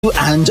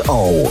And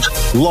old,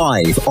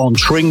 live on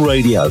Tring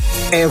Radio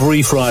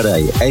every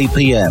Friday, 8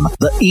 p.m.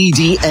 The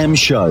EDM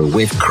Show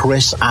with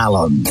Chris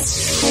Allen.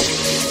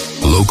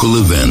 Local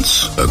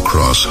events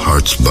across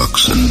hearts,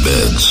 bucks and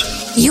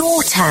beds.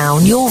 Your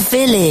town, your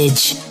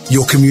village.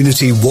 Your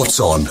community, what's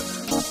on?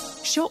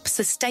 Shop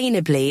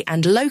sustainably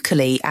and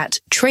locally at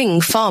Tring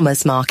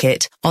Farmers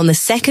Market on the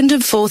 2nd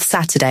and 4th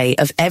Saturday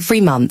of every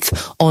month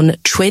on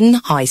Twin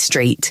High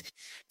Street.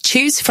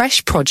 Choose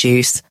fresh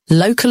produce,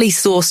 locally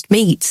sourced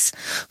meats,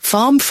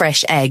 farm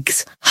fresh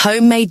eggs,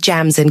 homemade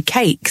jams and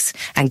cakes,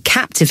 and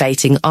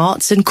captivating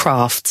arts and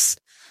crafts.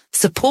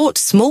 Support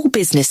small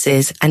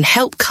businesses and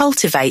help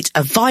cultivate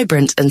a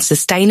vibrant and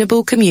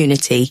sustainable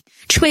community.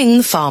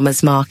 Twing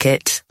Farmers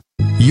Market.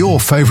 Your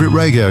favourite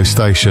radio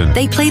station.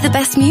 They play the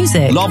best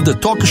music. Love the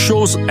talk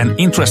shows and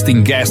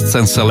interesting guests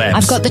and celebs.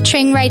 I've got the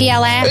Tring Radio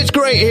app. It's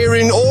great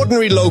hearing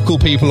ordinary local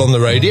people on the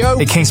radio.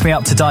 It keeps me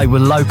up to date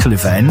with local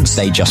events.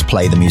 They just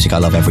play the music I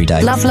love every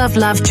day. Love, love,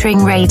 love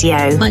Tring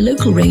Radio. My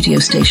local radio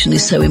station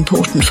is so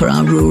important for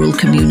our rural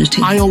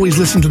community. I always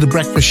listen to The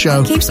Breakfast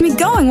Show. Keeps me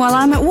going while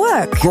I'm at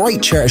work.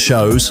 Great church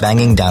shows.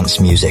 Banging dance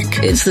music.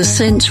 It's the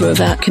centre of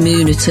our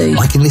community.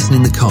 I can listen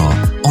in the car,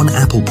 on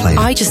Apple Play.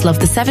 I just love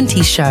the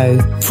 70s show.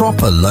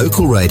 Proper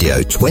local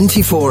radio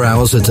 24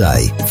 hours a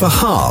day for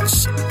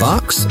hearts,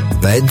 bucks,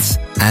 beds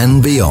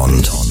and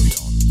beyond.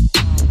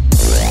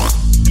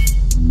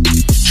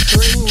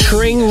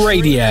 Tring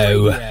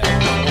Radio.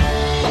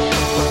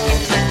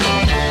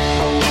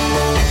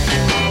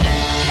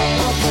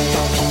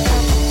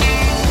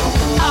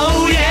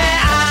 Oh yeah,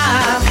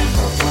 I'll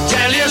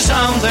tell you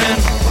something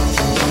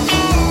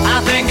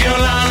I think you'll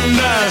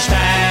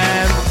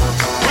understand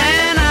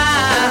when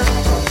I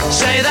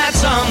say that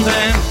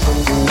something.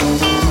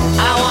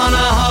 I wanna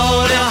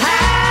hold your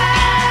hand.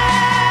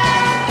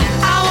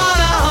 I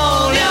wanna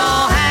hold your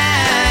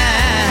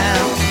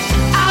hand.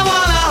 I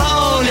wanna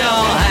hold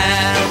your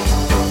hand.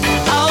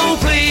 Oh,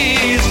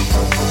 please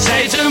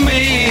say to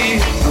me,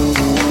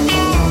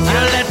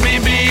 let me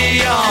be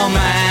your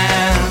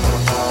man.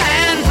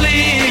 And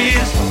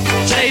please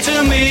say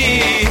to me,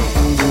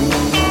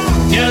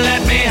 you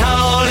let me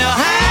hold your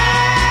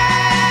hand.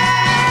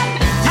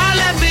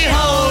 Let me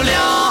hold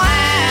your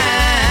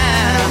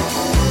hand.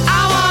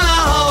 I wanna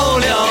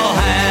hold your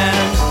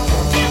hand.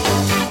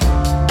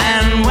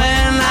 And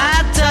when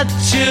I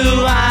touch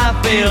you, I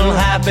feel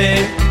happy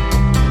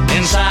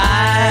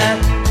inside.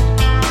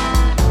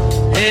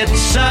 It's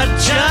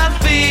such a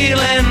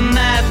feeling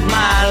that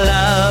my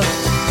love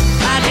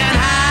I can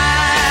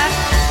hide,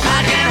 I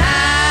can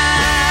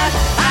hide,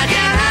 I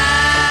can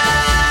hide.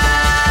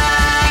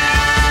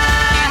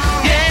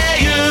 Yeah,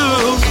 you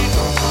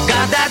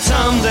got that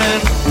something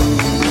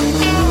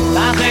I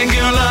think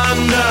you'll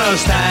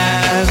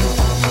understand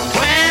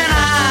when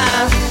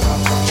I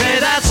say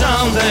that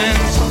something.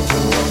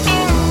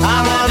 I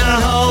wanna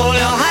hold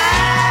your hand.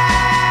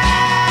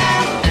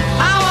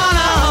 I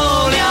wanna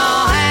hold your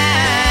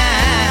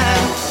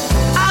hand.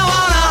 I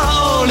wanna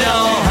hold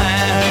your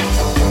hand.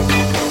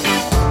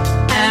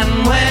 And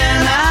when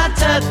I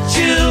touch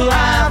you,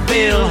 I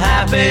feel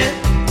happy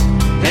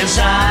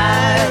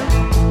inside.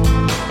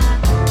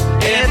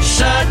 It's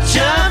such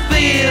a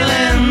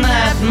feeling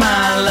that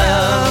my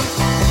love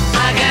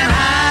I can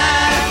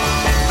hide,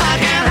 I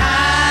can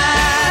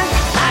hide,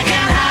 I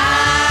can hide.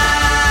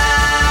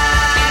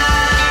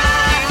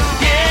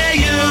 Yeah,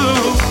 you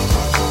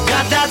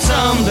got that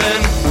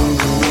something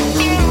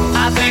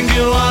I think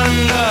you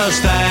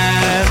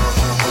understand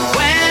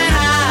when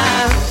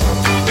I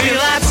feel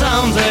that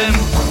something.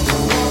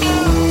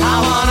 I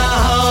wanna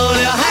hold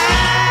your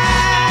hand.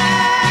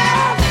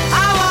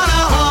 I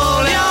wanna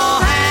hold your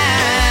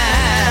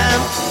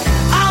hand.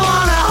 I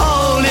wanna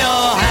hold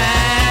your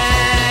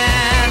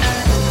hand.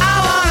 I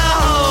wanna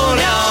hold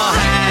your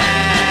hand.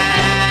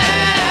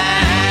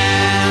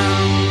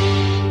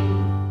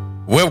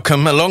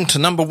 Welcome along to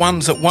Number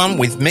Ones at 1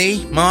 with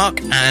me,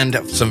 Mark,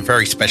 and some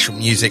very special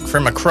music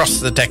from across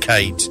the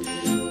decades.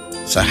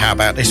 So how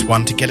about this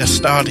one to get us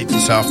started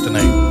this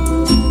afternoon?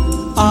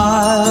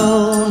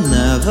 I'll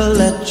never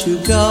let you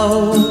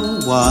go.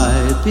 Why?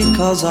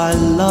 Because I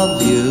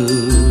love you.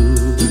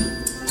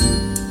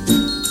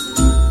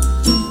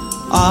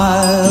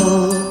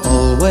 I'll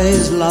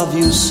always love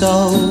you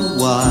so.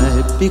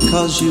 Why?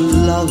 Because you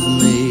love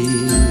me.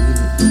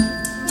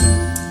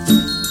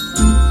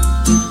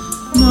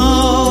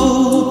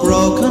 No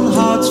broken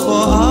hearts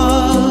for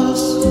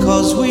us,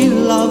 'cause we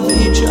love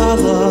each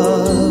other.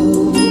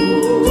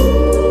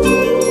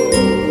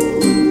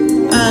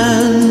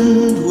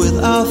 And with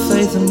our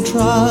faith and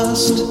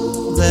trust,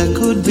 there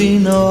could be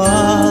no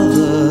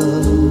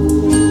other.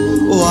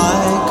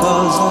 Why?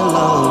 'Cause I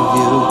love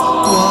you.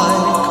 Why?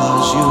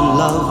 'Cause you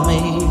love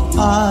me.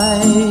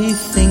 I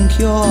think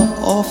you're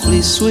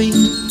awfully sweet.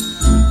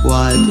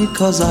 Why?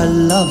 Because I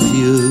love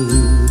you.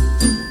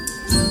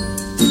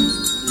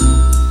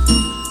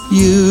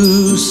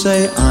 You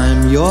say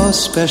I'm your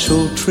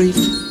special treat.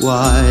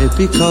 Why?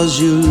 Because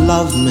you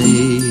love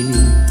me.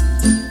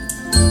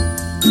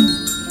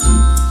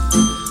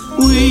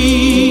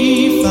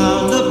 We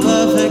found a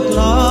perfect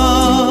love.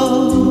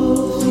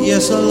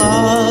 Yes, a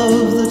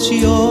love that's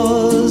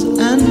yours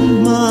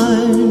and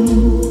mine.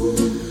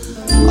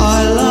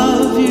 I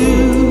love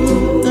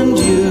you and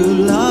you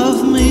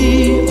love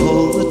me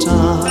all the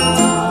time.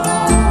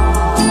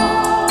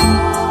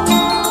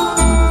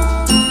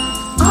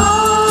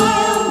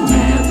 I'll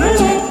never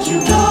let you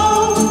go.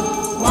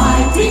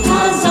 Why?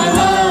 Because I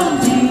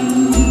love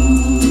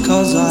you.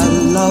 Because I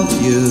love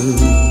you.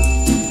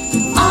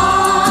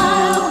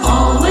 I'll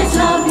always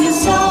love you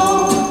so.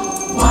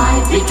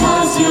 Why?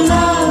 Because you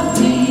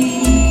love me.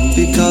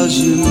 Because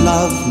you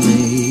love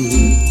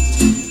me.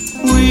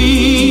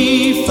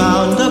 We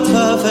found a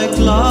perfect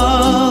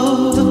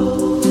love.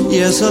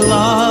 Yes, a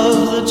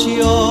love that's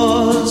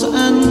yours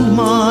and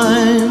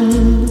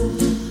mine.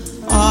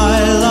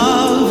 I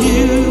love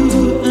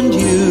you and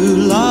you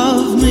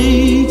love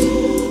me.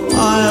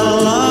 I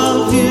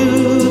love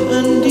you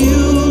and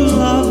you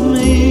love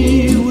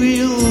me.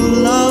 We'll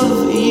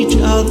love each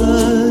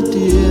other,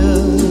 dear,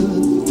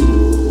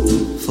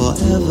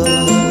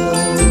 forever.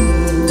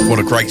 What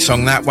a great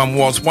song that one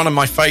was. One of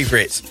my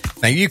favourites.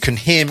 Now, you can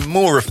hear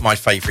more of my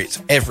favourites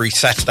every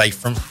Saturday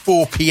from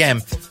 4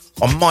 p.m.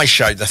 on my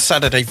show, the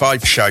Saturday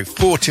Vibe Show,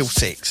 4 till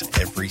 6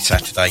 every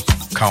Saturday.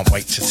 Can't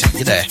wait to see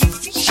you there.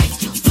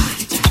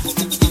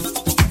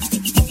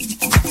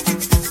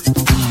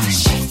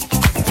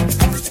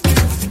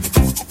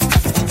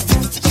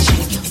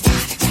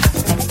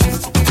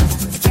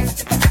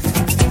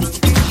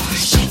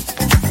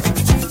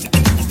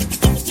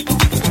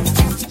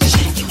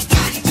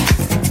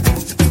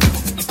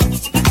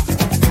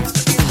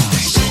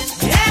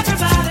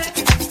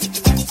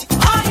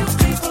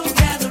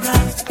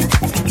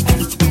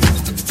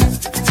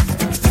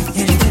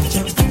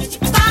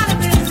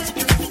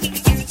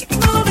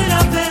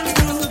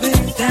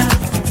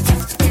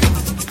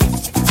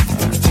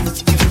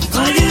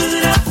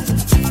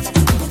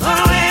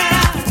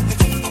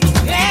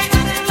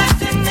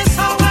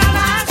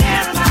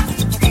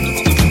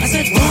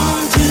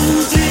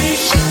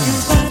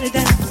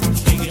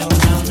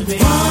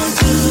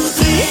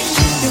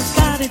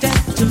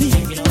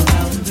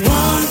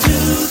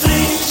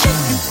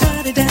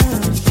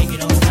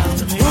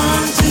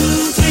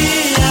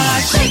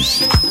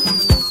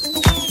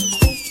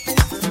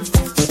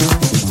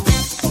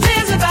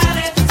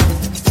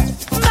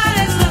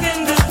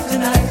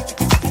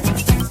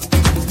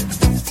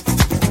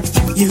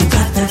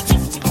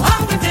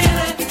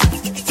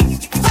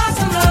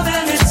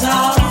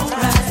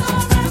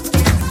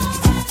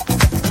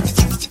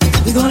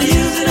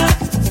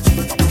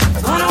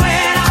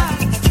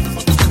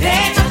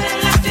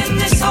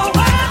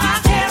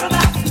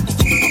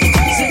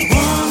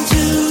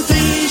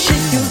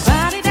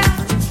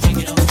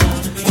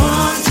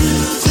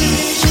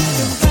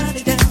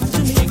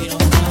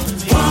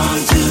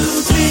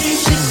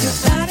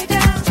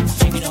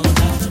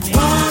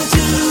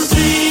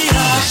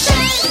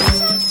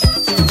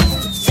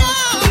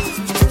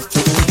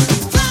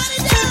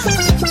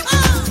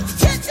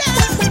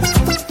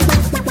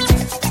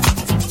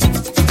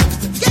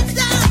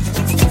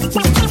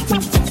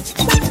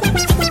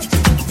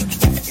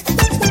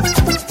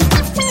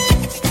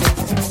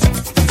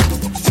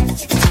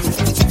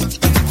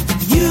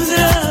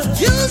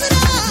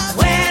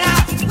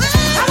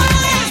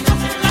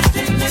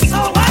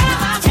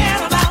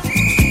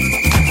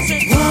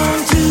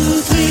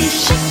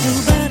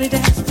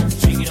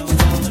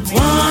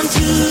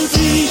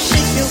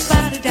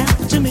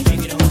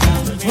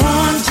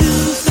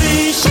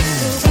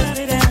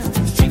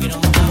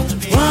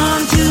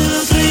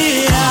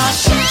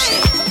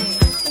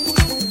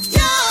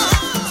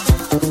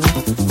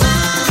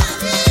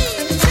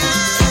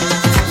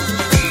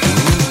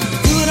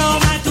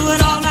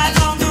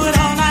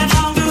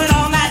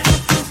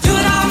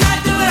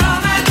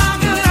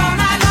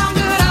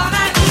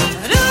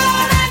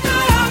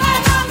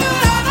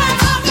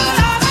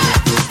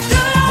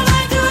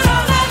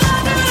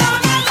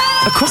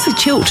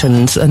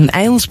 Chilterns and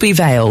Aylesbury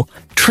Vale,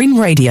 Tring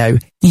Radio,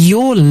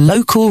 your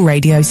local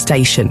radio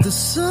station. The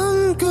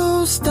sun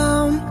goes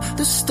down,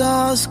 the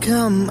stars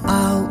come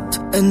out,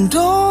 and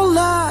all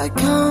that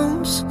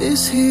counts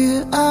is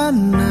here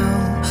and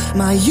now.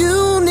 My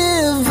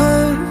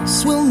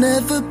universe will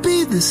never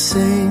be the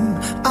same.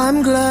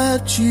 I'm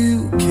glad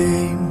you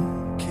came.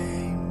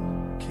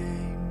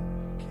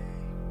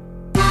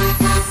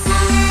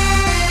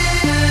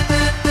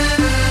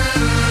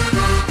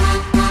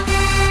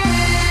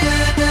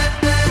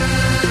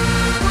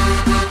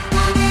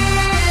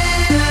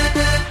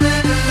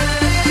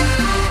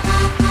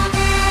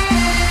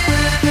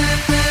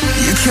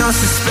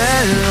 Cast a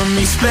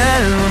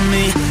spell on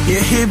me.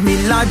 You hit me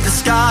like the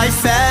sky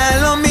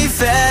fell on me.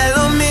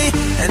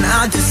 And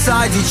I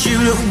decided you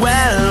look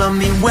well on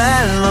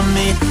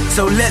me.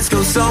 So let's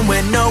go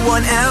somewhere no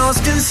one else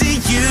can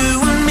see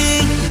you and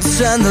me.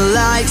 Turn the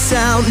lights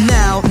out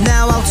now.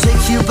 Now I'll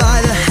take you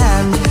by the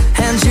hand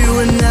you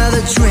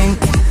another drink.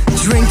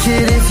 Drink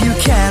it if you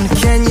can.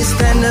 Can you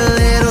spend a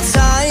little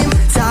time?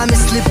 Time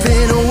is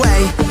slipping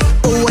away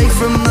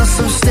from us,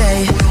 so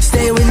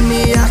stay with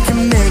me. I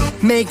can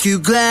make you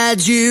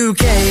glad you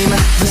came.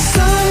 The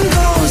sun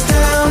goes down.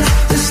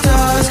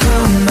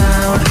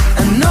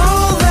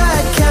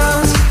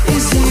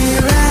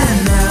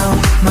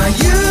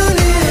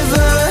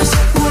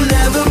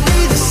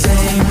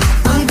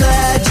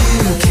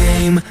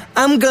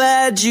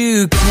 glad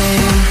you came.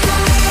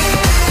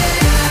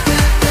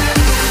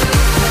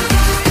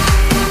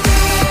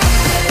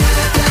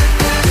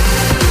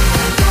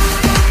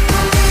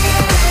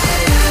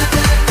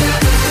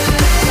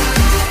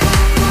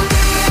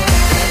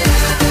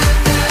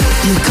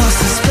 You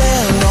cast a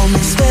spell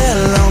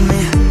on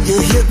me. You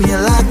hit me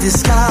like the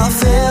sky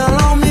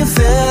fell on me.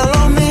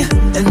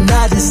 And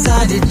I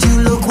decided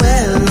you look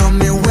well on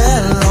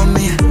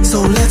me.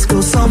 So let's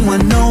go somewhere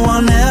no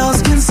one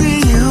else can see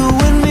you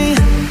and me.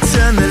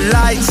 Turn the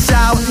lights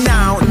out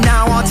now.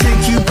 I'll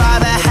take you by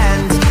the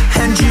hand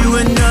you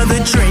another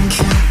drink.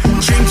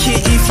 Drink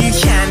it if you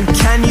can.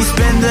 Can you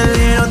spend a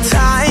little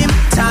time?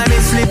 Time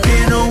is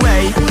slipping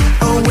away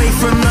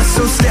from us,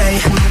 so stay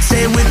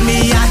with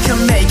me. I can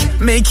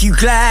make you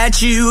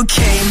glad you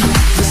came.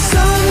 The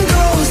sun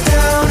goes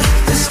down,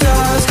 the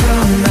stars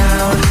come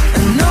out,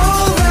 and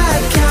all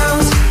that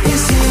counts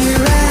is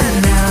here and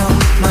now.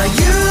 My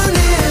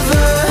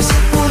universe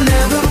will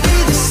never be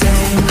the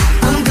same.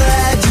 I'm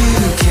glad you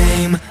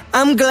came.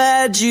 I'm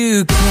glad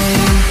you came.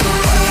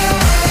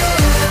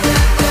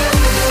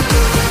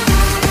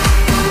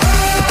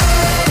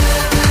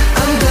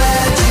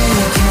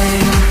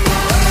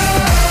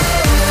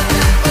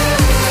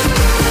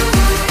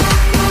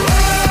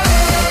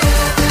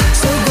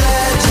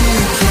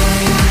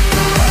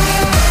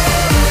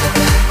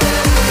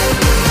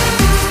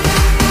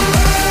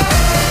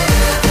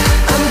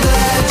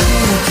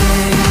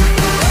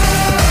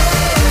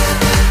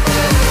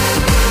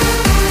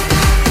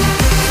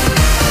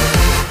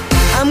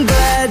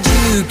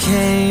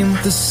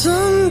 The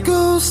sun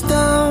goes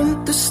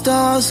down, the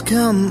stars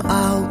come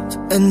out,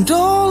 and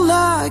all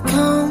that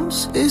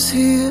counts is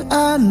here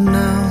and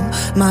now.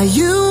 My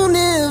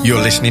universe.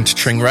 You're listening to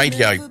Tring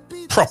Radio,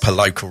 proper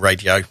local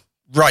radio,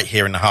 right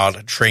here in the heart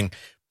of Tring,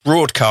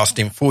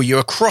 broadcasting for you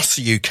across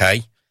the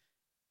UK.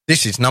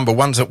 This is Number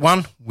Ones at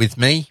One with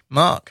me,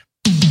 Mark.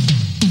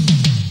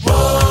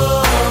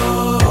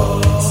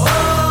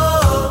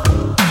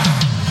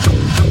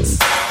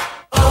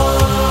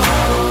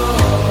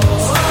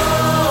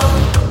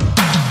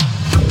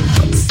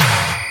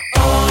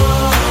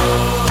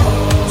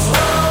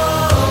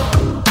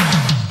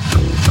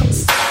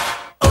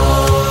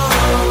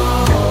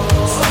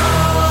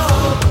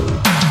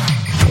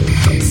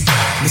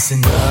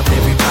 Listen up,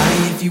 everybody,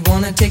 if you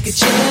wanna take a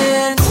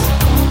chance.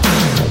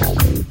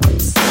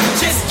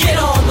 Just get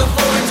on the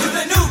floor and do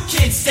the new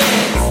kid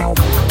stance.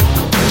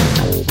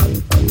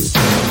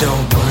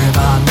 Don't worry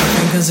about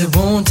nothing, cause it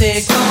won't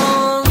take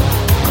long.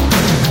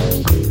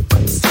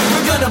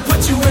 We're gonna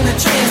put you in a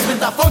trance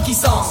with our funky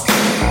song.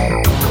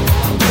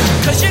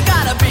 Cause you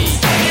gotta be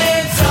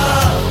hands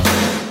up.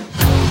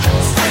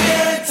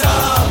 Hands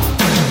up.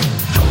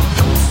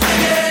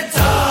 Hands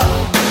up.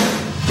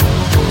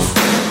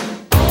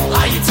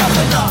 Are you tough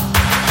enough?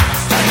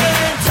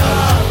 Hands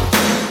up.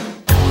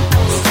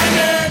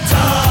 Hands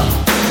up.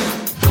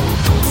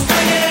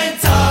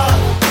 Hands up.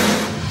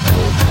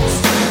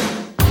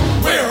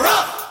 We're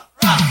up.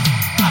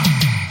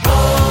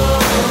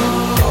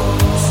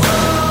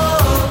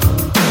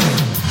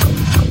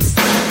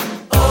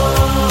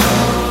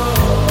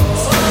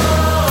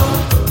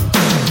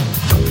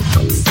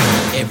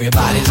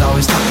 Everybody's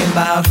always talking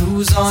about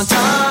who's on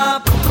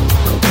top.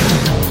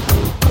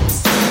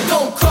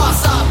 Don't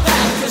cross our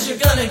path, cause you're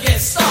gonna get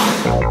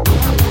stopped.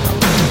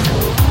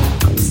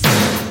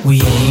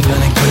 We ain't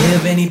gonna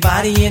give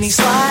anybody any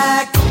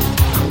slack.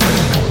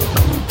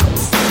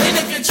 And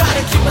if you try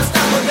to keep us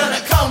down, we're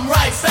gonna come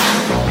right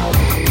back.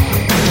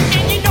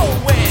 And you know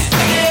where.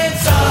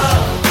 Hands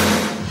up.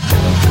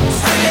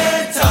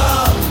 Hands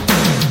up.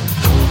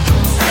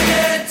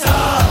 Hands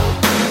up.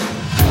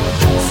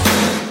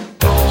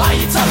 Are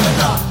you tough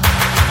enough?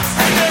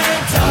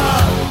 Hands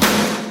up.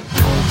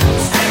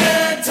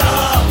 Hands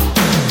up.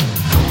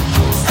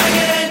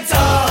 Hands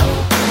up.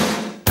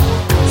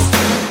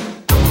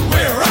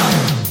 We're up.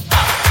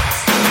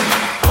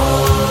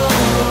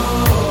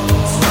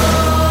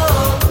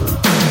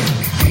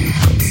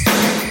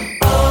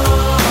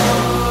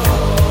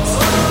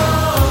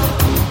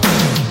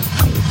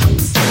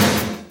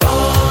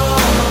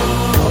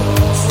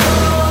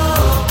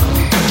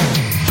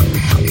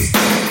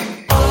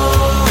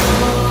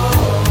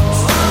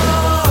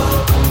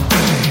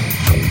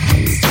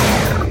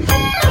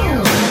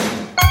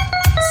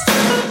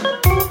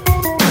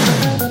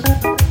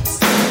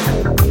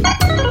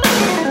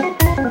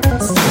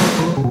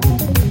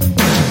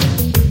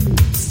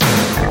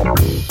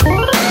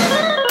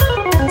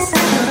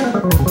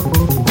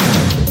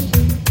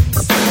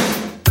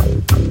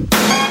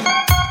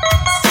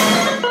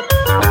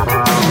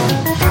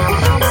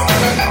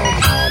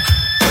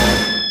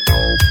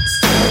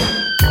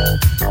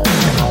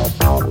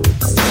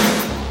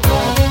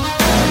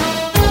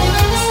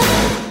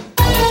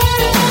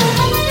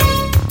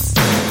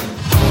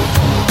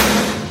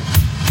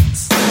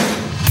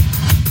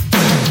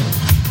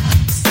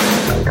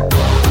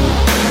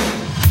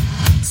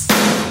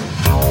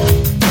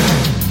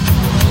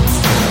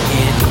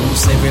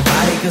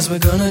 Cause we're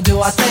gonna do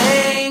our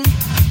thing.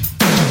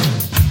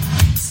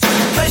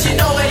 Cause you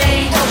know it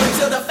ain't over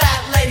till the fat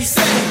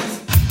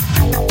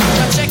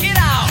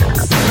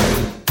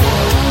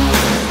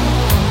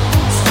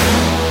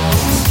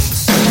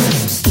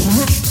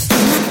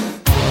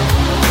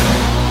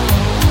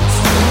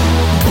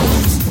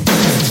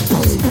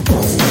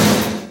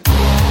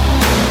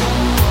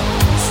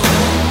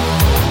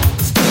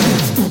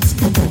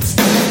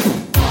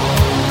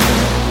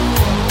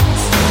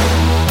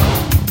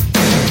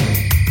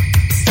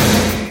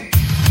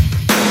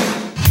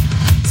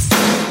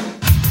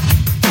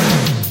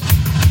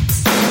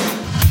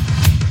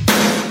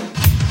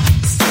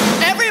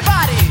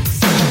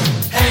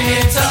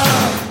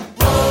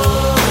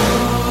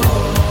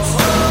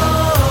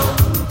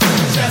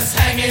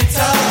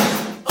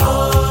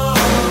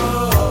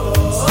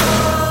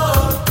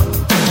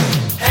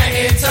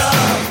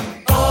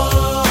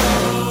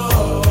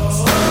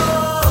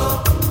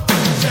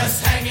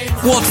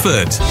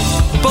Watford,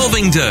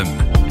 Bovingdon,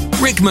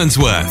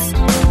 Rickmansworth.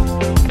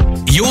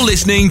 You're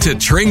listening to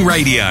Tring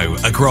Radio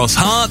across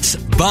Hearts,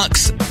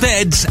 Bucks,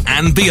 Beds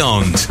and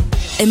beyond.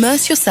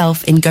 Immerse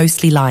yourself in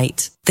Ghostly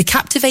Light, the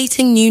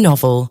captivating new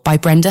novel by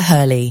Brenda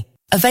Hurley.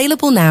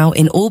 Available now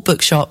in all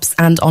bookshops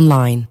and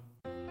online.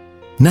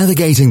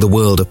 Navigating the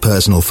world of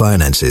personal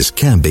finances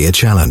can be a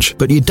challenge,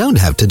 but you don't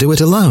have to do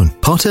it alone.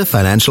 Potter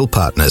Financial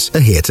Partners are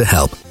here to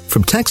help.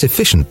 From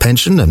tax-efficient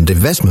pension and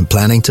investment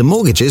planning to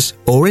mortgages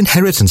or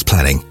inheritance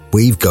planning,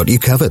 we've got you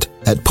covered.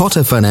 At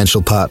Potter Financial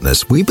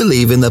Partners, we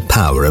believe in the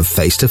power of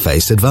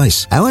face-to-face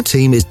advice. Our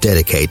team is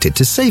dedicated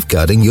to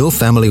safeguarding your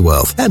family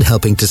wealth and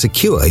helping to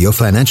secure your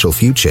financial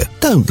future.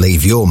 Don't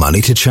leave your money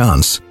to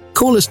chance.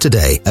 Call us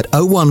today at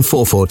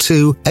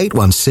 01442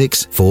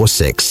 816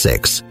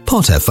 466.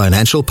 Potter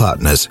Financial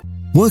Partners.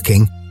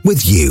 Working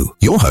with you.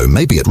 Your home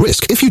may be at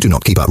risk if you do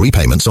not keep up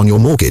repayments on your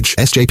mortgage.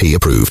 SJP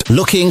approved.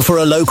 Looking for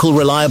a local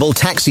reliable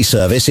taxi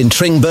service in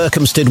Tring,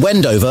 Berkhamsted,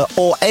 Wendover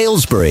or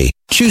Aylesbury?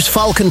 Choose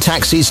Falcon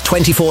Taxis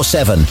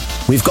 24/7.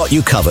 We've got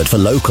you covered for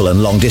local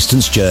and long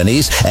distance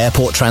journeys,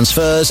 airport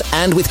transfers,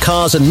 and with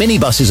cars and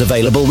minibuses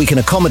available, we can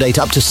accommodate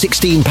up to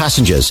 16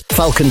 passengers.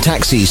 Falcon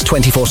Taxis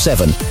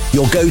 24/7.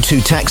 Your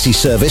go-to taxi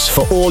service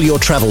for all your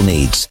travel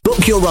needs.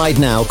 Book your ride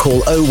now.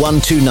 Call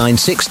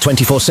 01296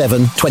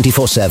 247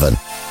 247.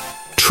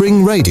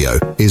 Tring Radio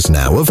is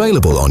now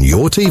available on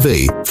your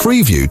TV,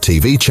 Freeview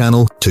TV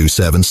channel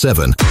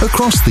 277,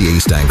 across the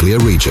East Anglia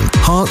region.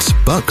 Hearts,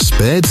 Bucks,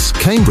 Beds,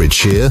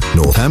 Cambridgeshire,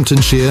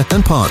 Northamptonshire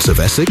and parts of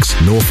Essex,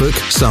 Norfolk,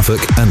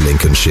 Suffolk and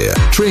Lincolnshire.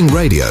 Tring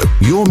Radio,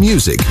 your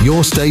music,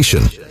 your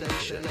station.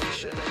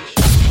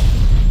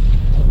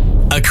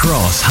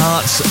 Across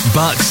Hearts,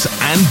 Bucks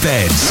and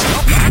Beds.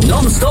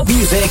 Non-stop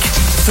music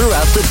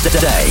throughout the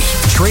day.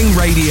 Tring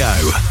Radio.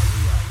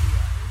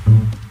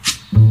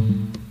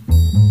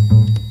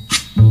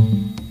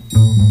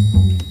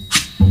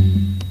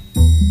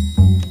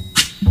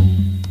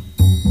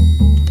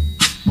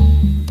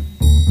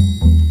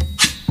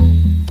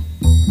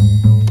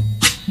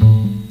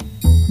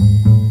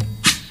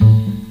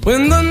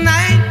 When the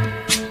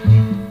night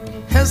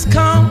has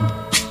come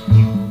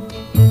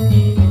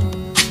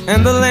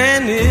and the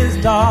land is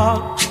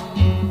dark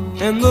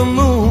and the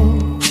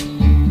moon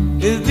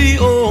is the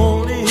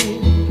only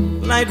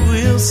light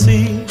we'll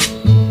see.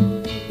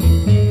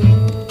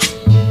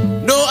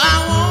 No, I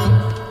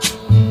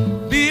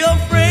won't be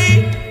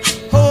afraid.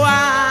 Oh,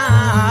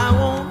 I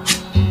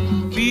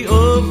won't be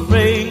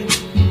afraid.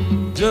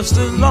 Just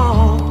as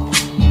long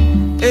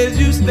as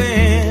you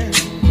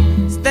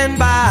stand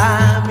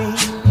by me.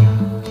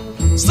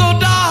 So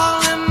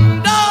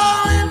darling,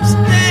 darling,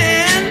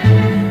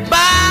 stand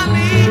by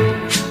me.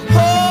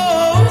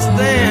 Oh,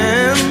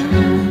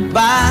 stand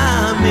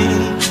by me.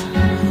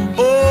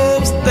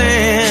 Oh,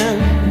 stand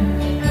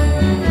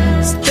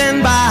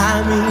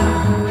by me.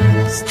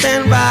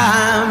 Stand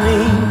by me.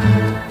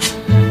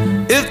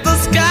 If the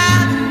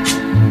sky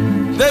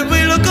that we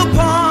look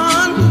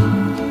upon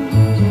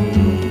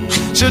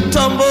should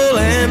tumble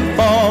and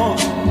fall,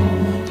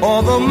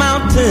 or the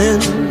mountain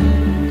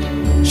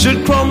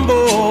should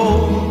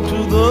crumble to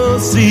the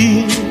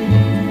sea,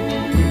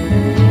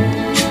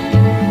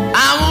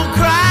 I won't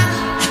cry,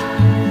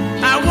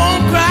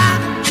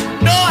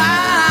 no,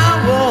 I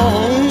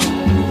won't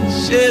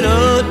shed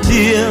a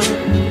tear,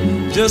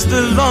 just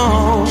as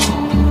long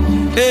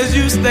as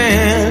you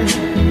stand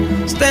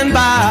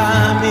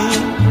by me.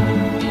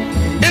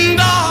 And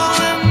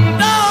darling,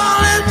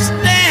 darling,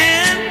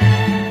 stand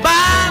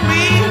by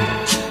me.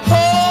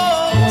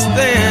 Oh,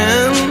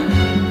 stand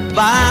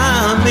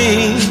by me.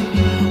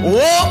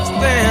 Oh,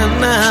 stand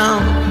now.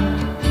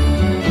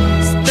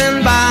 Stand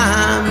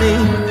by me.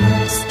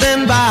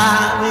 Stand by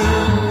me.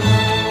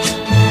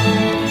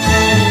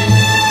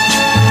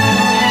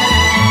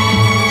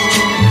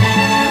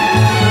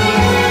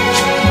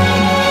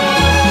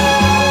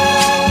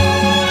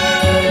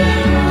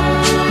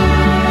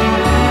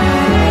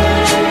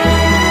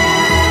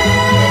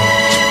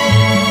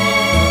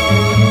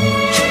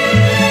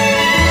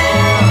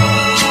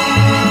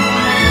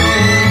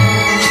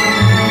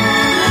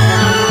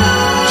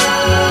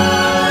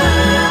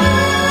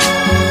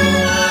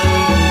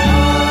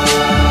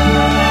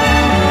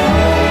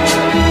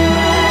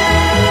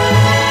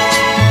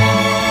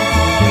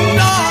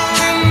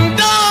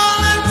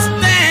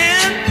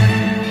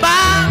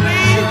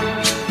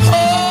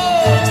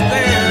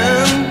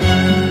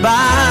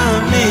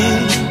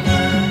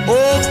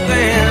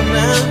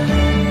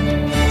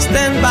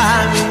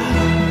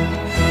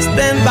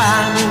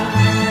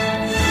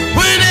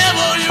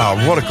 Oh,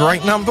 what a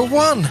great number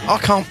one. I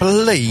can't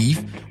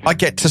believe I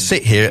get to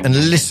sit here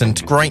and listen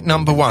to great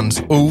number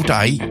ones all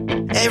day,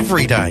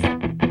 every day.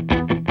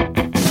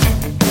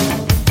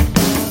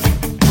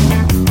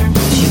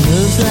 She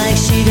moves like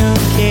she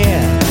don't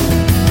care,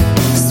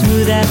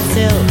 smooth as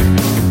silk,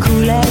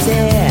 cool as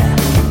air.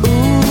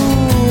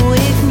 Ooh,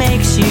 it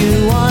makes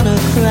you wanna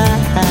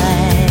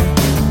cry.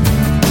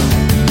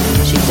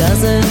 She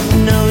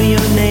doesn't know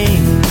your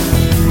name,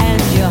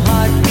 and your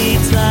heart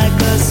beats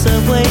like a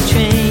subway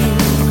train.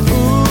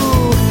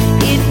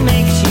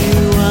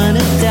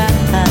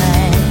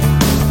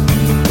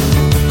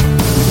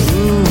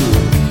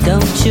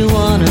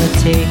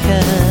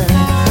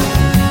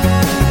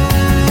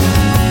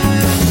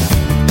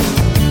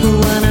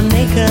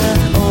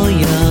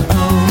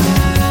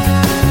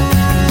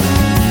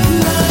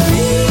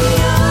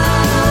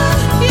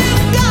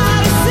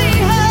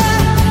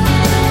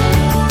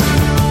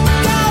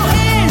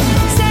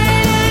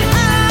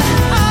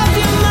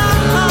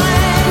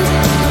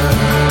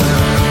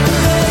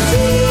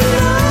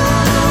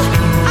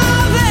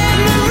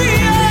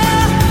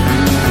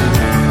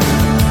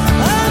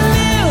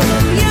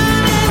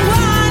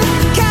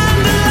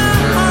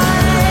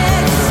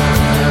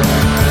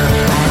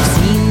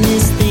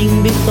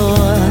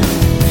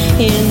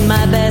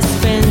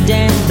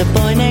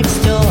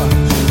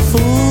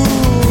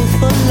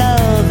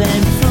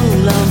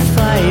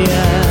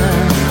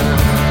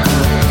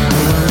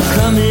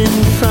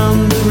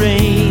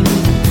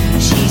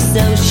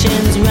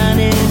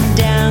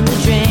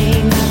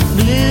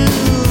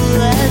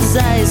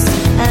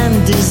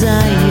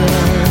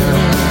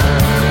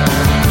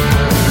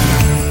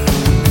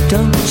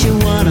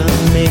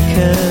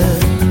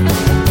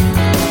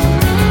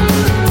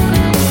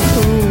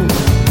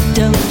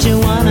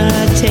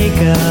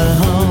 her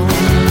home.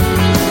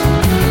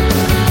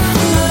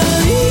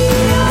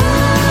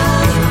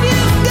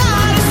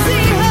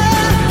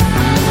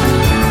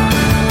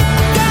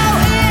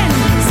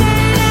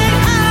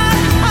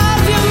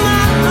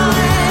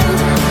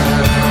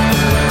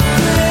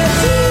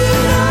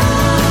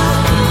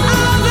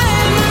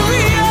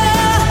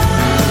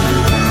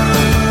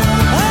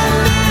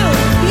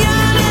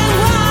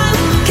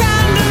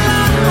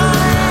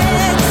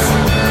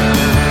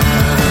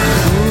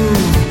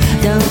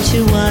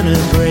 You wanna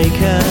break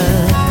her?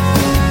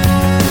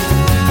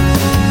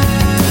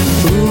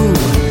 Ooh,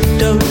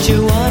 don't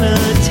you wanna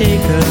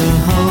take her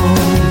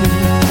home?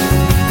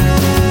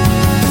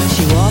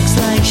 She walks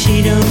like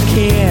she don't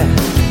care,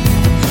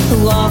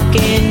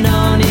 walking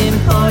on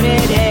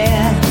imported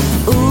air.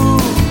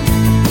 Ooh,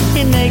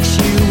 it makes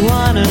you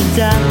wanna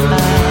die.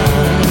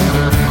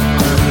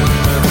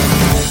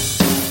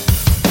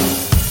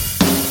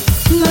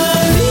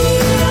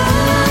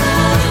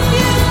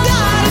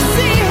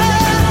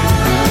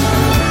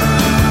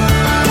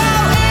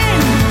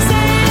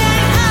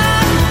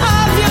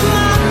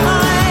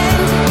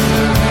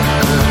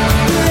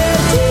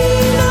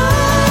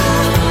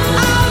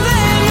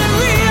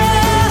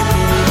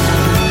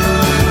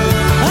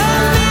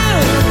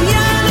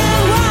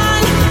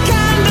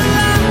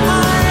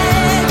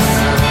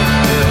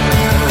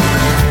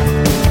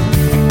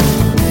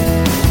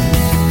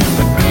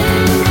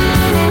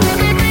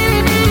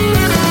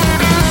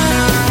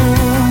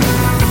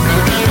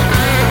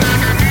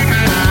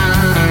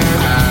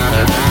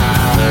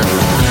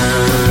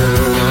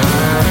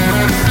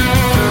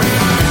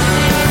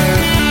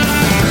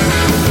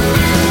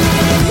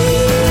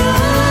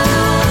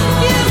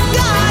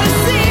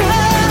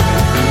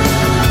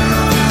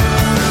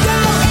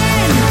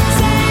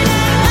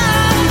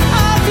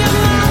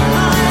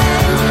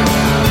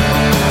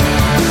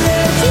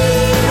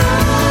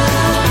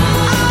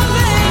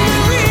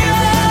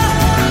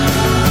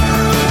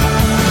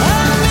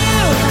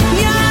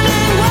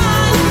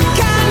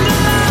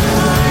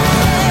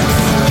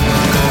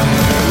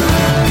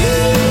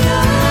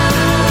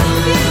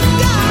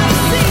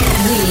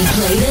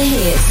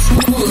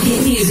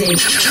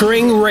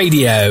 Tring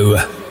Radio.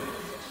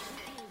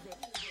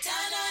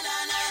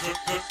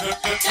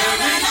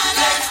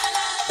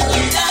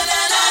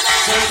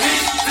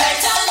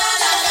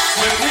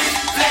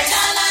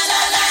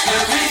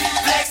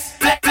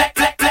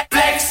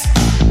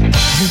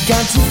 You've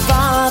gone too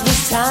far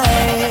this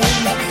time,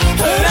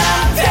 but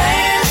I'm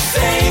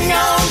dancing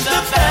on the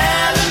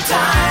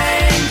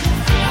Valentine.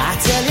 I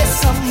tell you,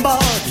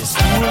 somebody's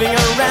fooling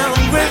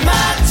around with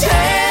my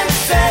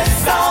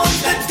chances on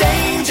the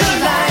danger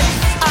line.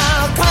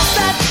 I'll cross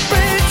that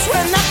bridge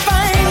when I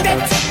find it.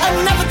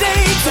 Another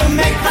day to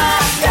make my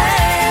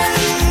stand.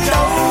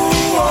 Oh,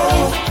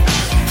 oh.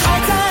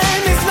 High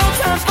time is no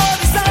time for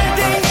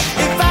deciding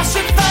if I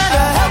should find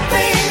a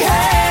helping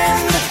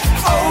hand.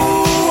 Oh,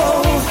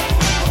 oh.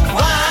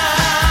 Why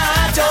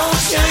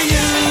don't you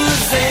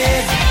use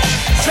it?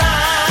 Try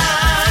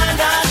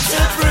not to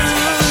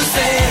bruise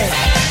it.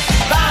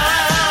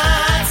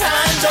 Buy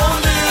time, don't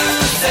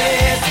lose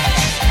it.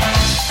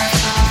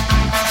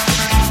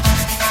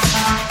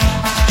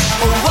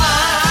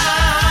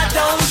 Why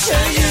don't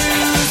you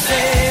use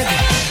it?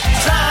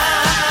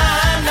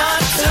 Try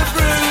not to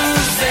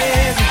bruise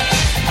it.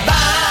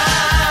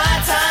 Buy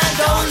time,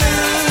 don't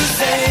lose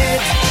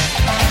it.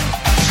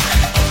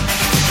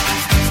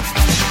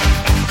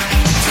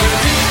 To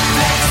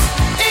reflex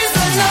is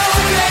a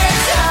lonely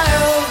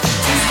child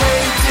who's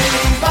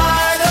waiting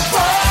by the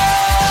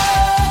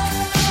pole.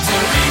 To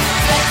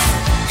reflex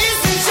is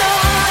in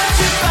charge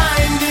of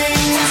finding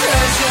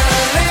treasure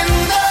in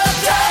the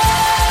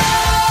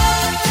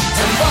dark.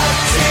 And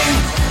watching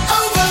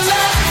over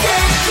lucky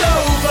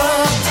clover,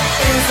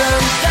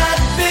 isn't that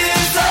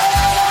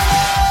bizarre?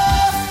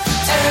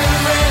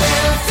 Every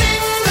little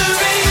thing the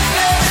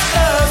reflex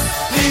does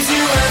leaves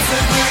you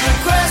answered with a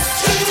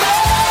question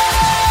mark.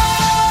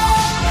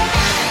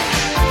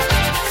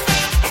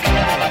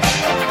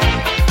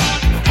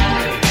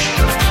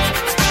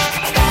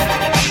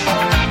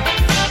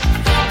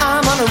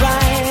 I'm on a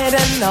ride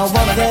and I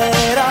wanna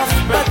get off,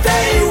 but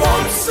they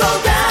won't slow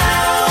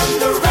down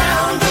the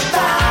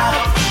roundabout.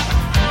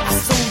 I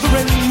sold the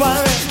ring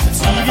wire, the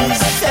TV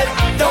set,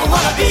 don't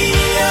wanna be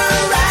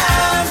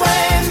around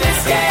when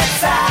this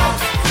gets out.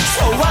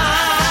 So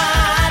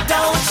why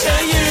don't you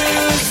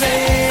use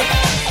it?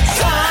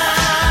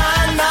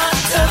 Try not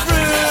to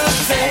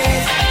bruise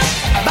it.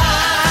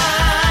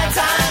 Buy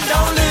time,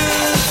 don't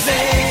lose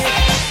it.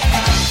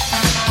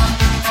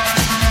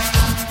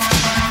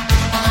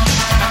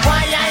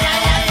 Why, yeah, yeah,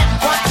 yeah, yeah.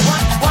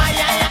 Why,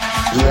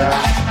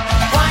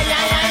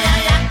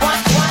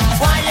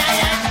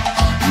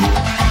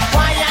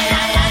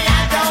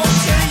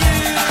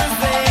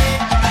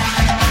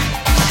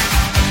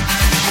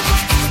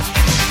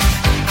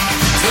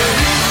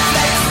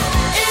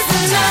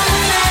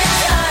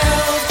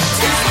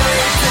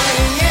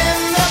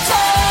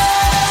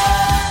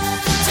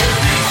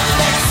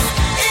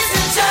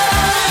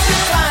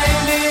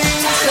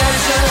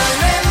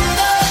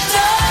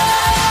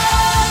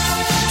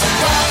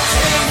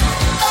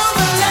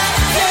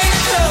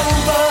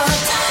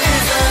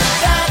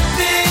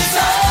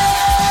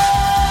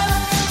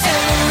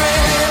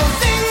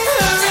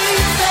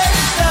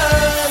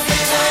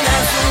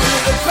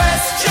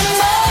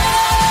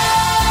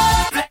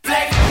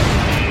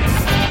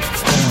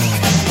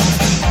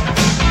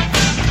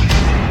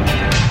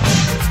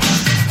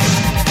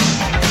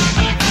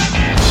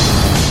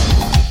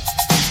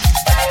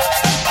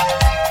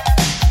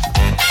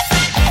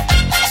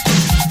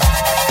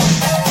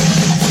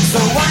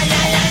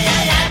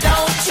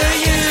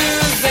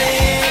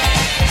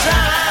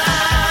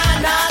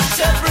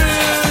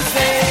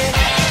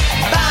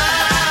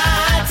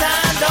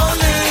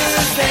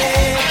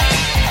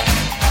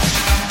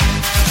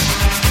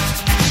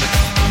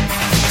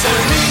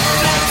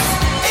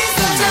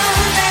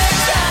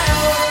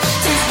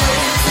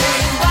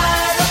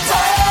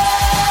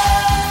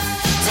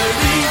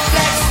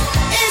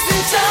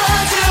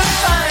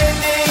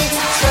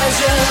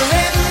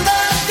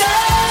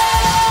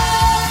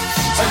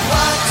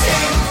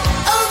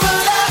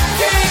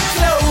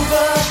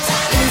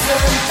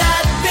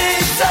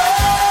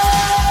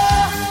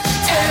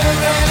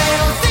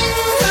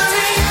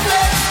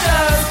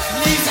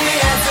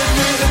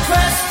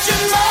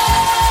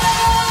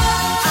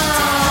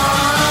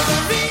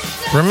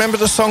 Remember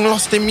the song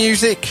Lost in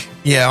Music?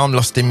 Yeah, I'm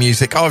lost in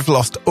music. I've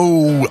lost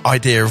all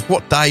idea of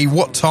what day,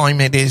 what time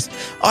it is.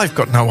 I've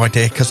got no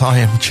idea because I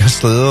am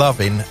just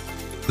loving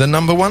the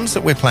number ones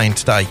that we're playing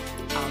today.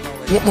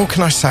 What more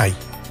can I say?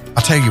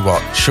 I'll tell you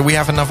what, shall we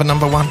have another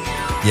number one?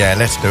 Yeah,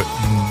 let's do it.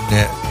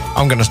 Yeah.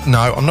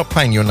 No, I'm not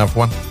playing you another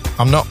one.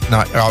 I'm not.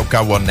 No, I'll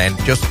go on then.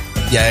 Just,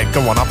 yeah,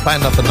 go on. I'll play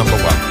another number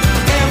one.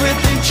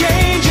 Everything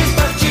changes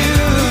but you.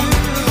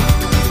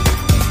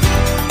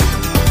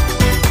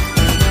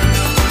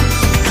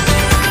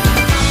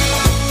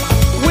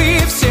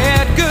 We've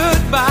said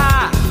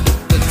goodbye.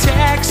 The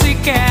taxi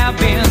cab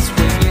is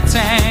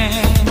waiting.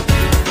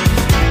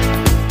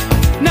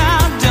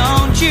 Now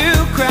don't you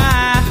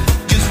cry.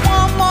 Just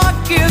one more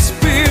kiss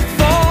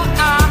before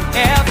I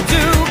have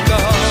to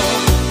go.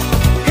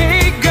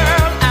 Hey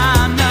girl,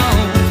 I know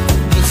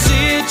the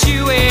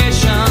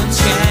situation's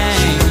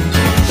changed.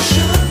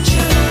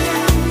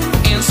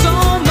 And so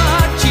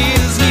much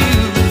is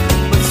new,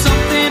 but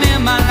something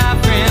in my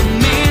life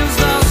remains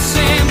the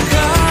same.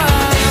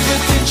 'Cause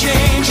everything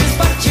changes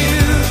but you.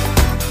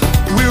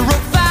 We're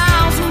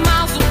 1,000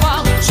 miles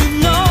apart, but you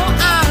know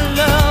I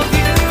love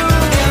you.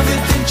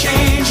 Everything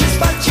changes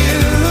but you.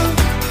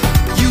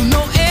 You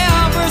know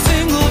every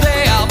single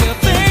day I'll be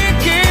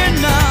thinking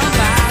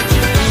about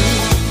you.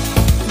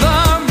 The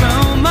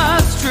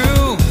rumor's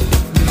true,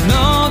 you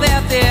know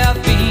that there'll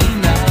be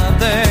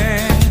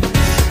others.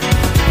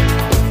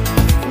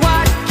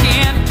 What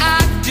can I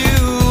do?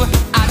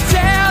 I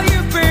tell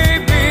you,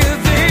 baby,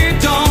 they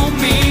don't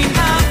mean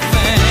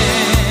nothing.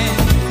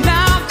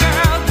 Now,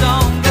 girl,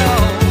 don't go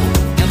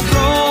and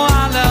throw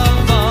our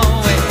love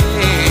away.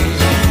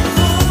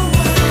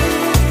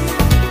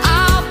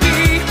 I'll be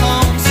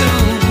home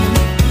soon,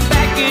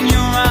 back in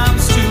your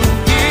arms to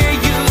hear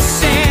you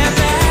say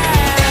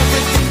that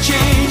everything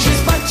changes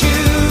but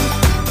you.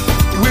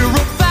 We're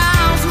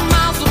 1,000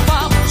 miles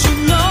apart, but you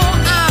know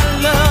I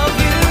love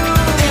you.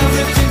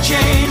 Everything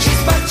changes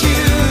but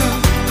you.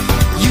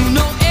 You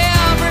know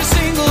every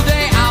single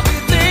day I'll be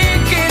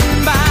thinking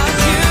about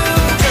you.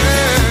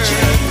 Everything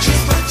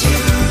changes but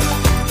you.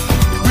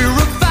 We're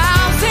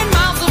 1,000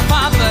 miles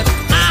apart, but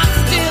I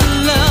still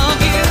love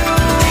you.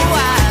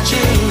 Everything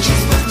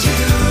changes but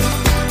you.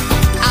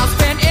 I'll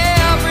spend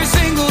every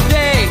single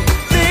day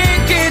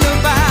thinking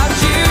about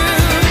you.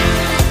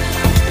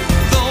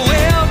 Though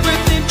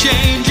everything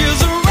changes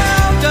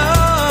around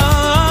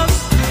us,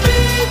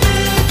 baby,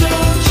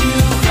 don't you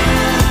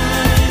cry.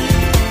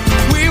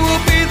 We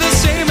will be the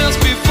same as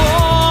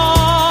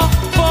before,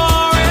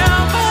 forevermore.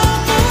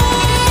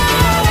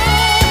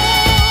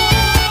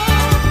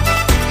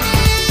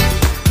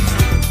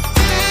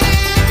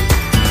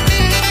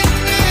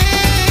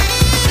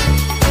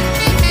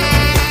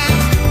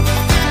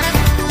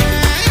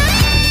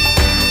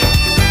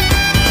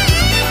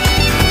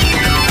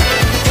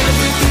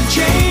 Everything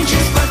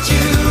changes but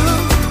you.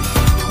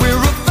 We're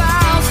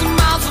 1,000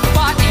 miles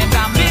apart and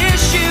I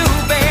miss you,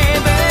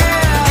 baby.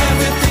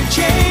 Everything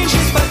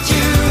changes but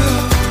you.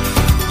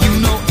 You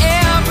know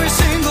every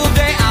single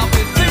day I'll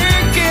be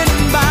thinking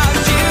about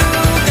you.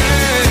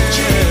 Everything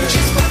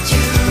changes but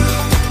you.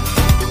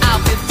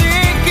 I'll be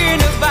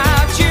thinking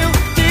about you,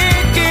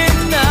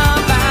 thinking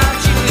about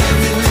you.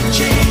 Everything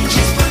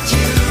changes but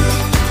you.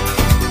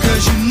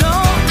 'Cause you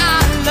know I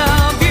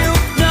love you,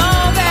 know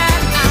that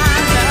I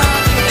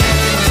love you.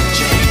 Everything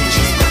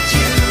changes but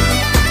you.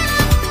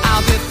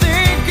 I'll be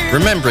thinking.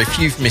 Remember, if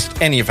you've missed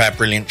any of our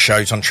brilliant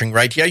shows on Tring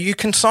Radio, you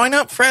can sign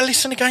up for our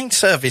Listen Again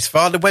service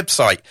via the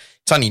website.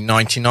 It's only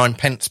 99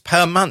 pence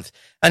per month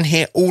and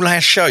hear all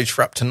our shows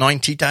for up to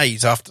 90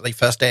 days after they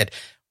first aired.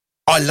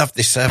 I love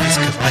this service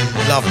because I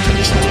love to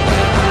listen to it.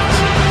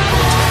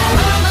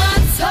 Mama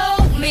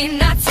told me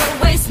not to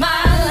waste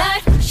my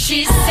life.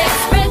 She said,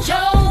 spread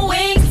your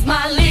wings,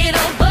 my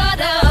little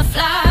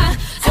butterfly.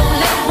 Don't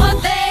let what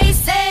they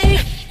say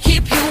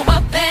keep you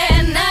up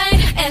at night.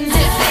 And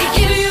if they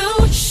give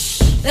you shh,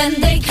 then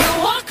they can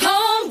walk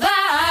on by.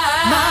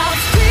 My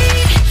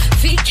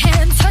feet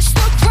can't touch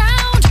the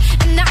ground,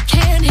 and I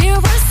can't hear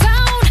a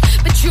sound.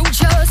 But you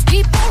just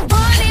keep on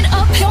running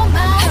up your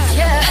mouth,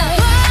 yeah.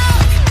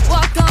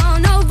 Walk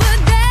on over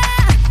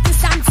there,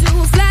 'cause I'm too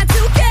fly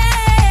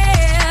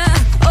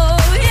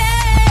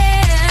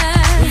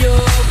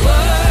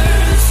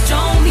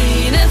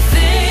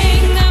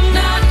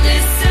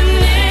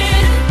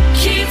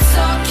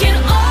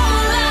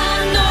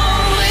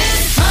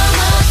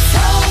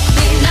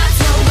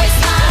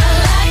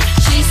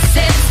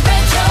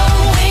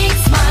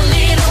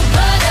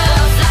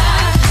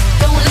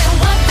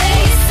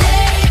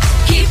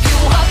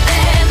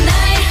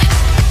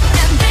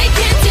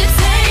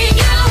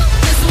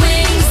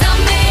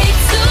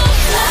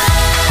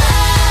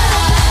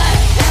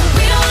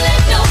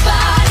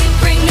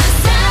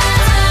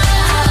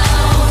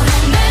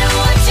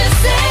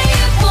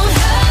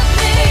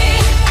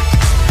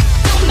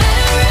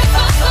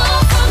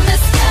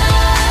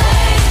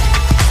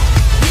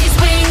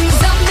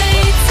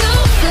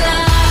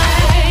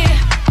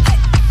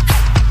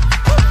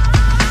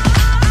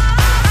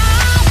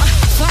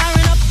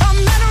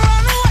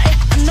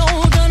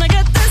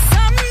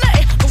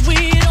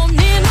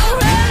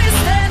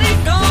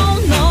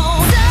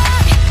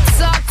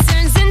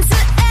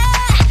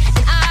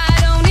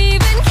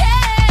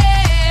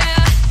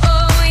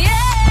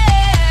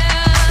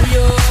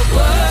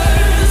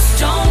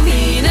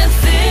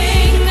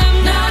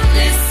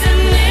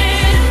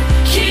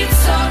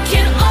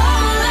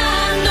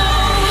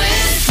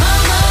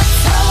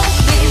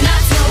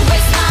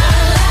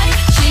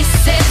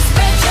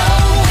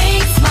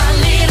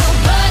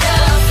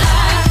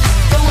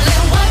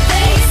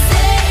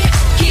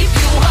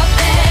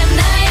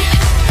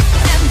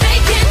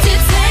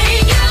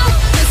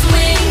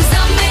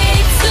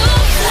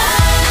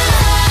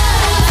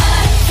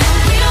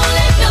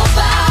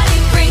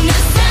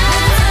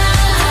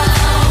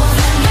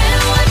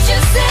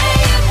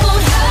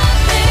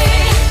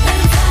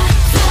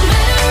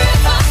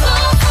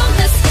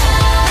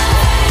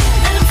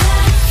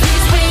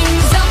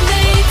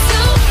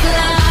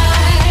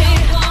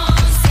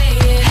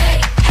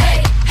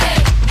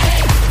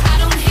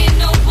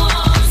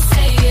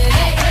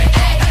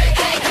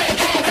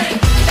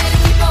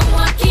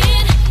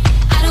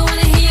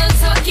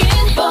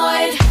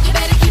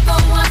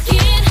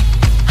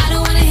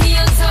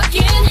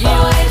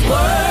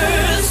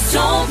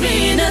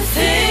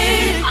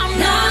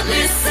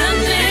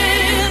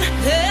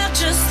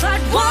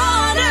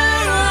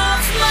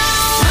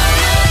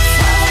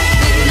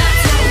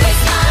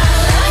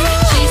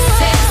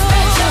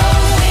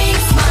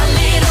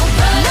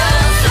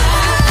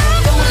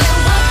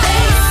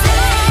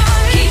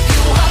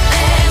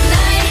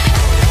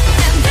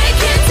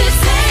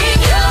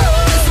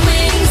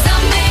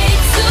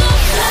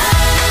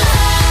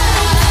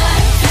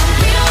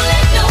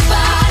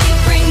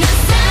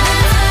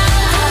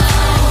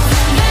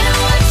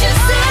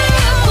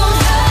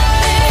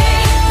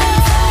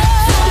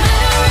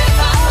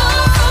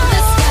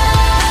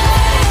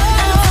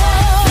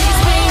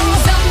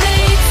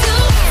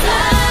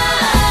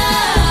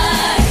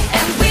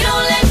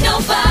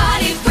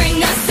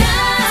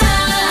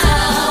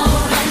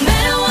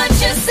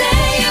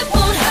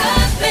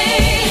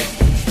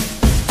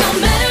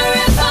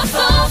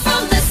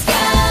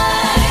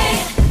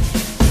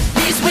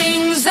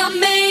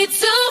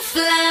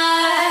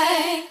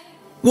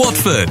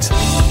Watford,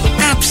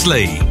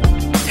 Apsley,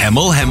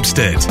 Hemel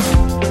Hempstead.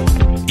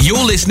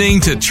 You're listening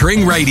to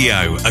Tring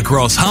Radio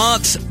across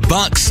Herts,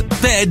 Bucks,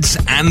 Beds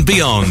and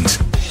beyond.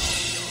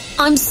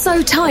 I'm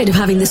so tired of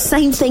having the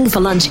same thing for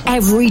lunch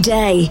every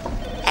day.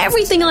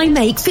 Everything I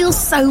make feels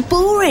so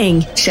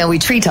boring. Shall we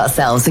treat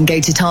ourselves and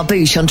go to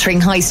Tarbouche on Tring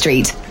High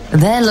Street?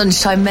 Their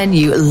lunchtime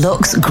menu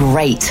looks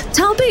great.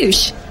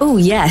 Tarbouche? Oh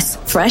yes,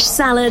 fresh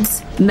salads,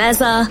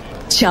 mezza,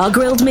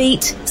 char-grilled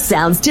meat.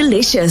 Sounds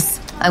delicious.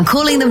 I'm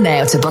calling them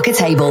now to book a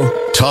table.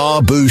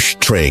 Tarbouche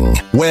Tring,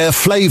 where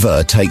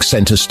flavour takes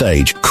centre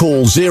stage.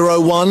 Call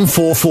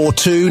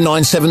 01442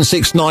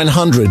 976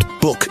 900.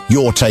 Book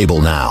your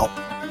table now.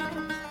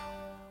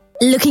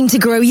 Looking to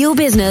grow your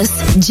business,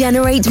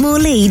 generate more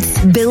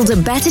leads, build a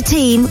better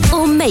team,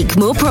 or make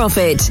more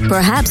profit?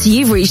 Perhaps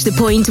you've reached the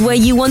point where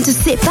you want to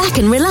sit back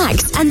and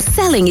relax, and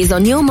selling is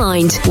on your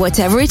mind.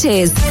 Whatever it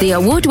is, the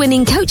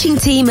award-winning coaching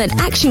team at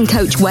Action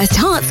Coach West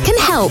Herts can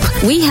help.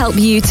 We help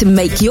you to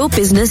make your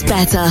business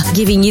better,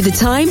 giving you the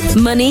time,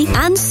 money,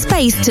 and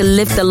space to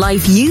live the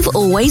life you've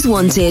always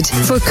wanted.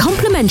 For a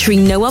complimentary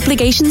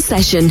no-obligation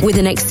session with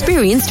an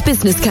experienced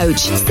business coach,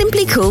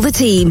 simply call the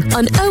team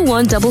on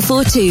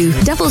 01442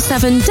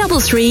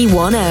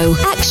 773310.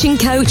 Action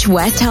Coach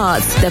West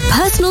Herts, the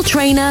personal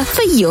trainer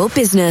for your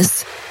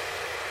business.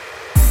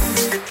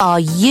 Are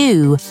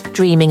you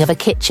dreaming of a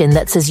kitchen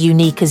that's as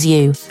unique as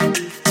you?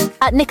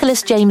 At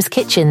Nicholas James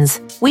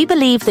Kitchens, we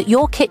believe that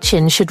your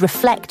kitchen should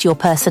reflect your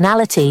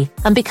personality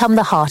and become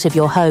the heart of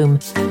your home.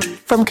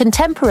 From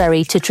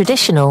contemporary to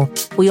traditional,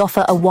 we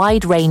offer a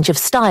wide range of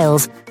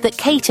styles that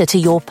cater to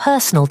your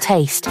personal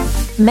taste.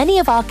 Many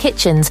of our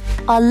kitchens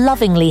are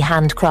lovingly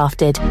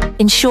handcrafted,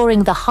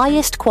 ensuring the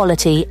highest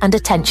quality and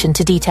attention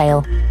to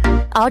detail.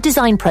 Our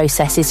design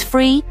process is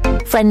free,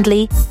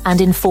 friendly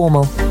and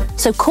informal.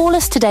 So call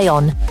us today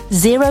on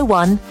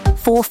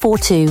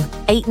 01442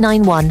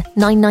 891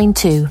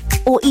 992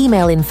 or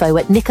email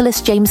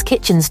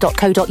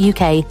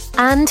info@nicholasjameskitchens.co.uk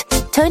and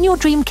turn your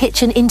dream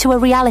kitchen into a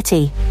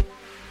reality.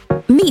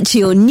 Meet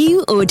your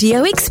new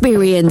audio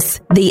experience,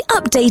 the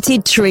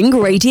updated Tring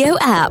Radio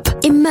app.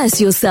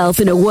 Immerse yourself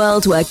in a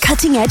world where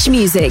cutting-edge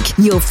music,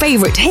 your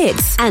favorite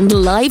hits, and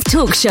live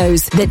talk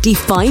shows that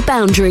defy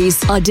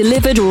boundaries are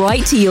delivered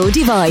right to your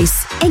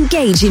device.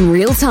 Engage in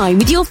real time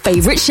with your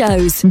favorite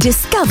shows.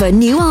 Discover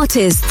new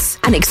artists,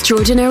 an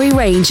extraordinary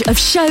range of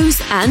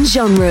shows and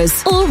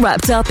genres, all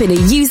wrapped up in a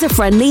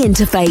user-friendly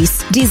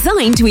interface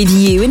designed with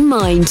you in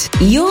mind.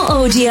 Your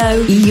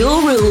audio,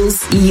 your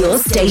rules, your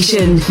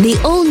station. The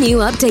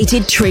all-new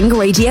updated Tring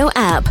Radio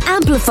app.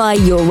 Amplify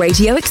your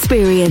radio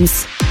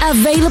experience.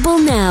 Available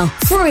now,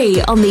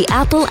 free on the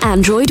Apple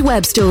Android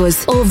web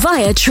stores or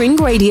via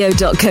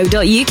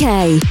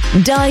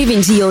tringradio.co.uk. Dive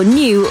into your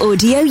new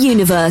audio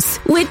universe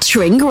with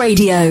Tring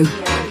Radio.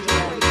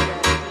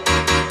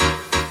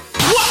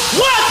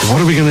 What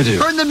are we going to do?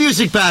 Turn the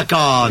music back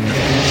on.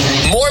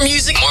 More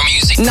music. More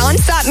music.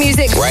 Non-stop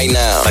music. Right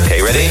now.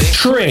 Okay, ready?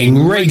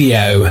 Tring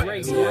Radio.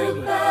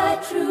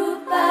 True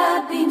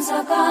bad beams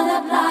are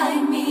gonna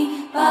blind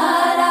me, but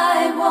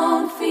I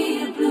won't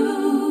feel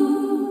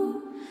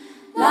blue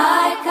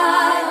like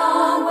I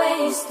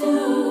always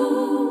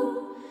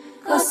do,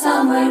 'cause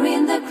somewhere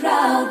in the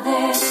crowd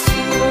there's you.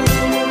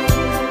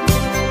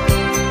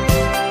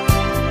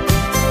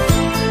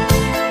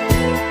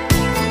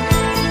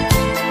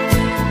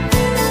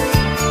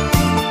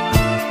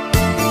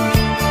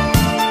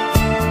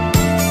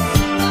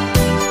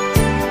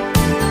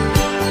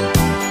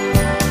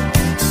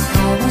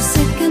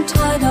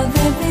 Tired of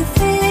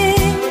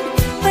everything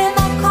when I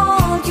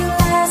called you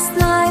last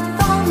night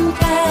from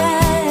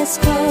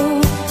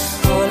Glasgow.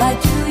 All I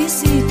do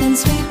is eat and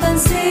sleep and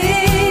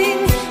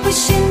sing,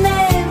 wishing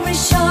every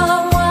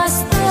show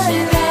was the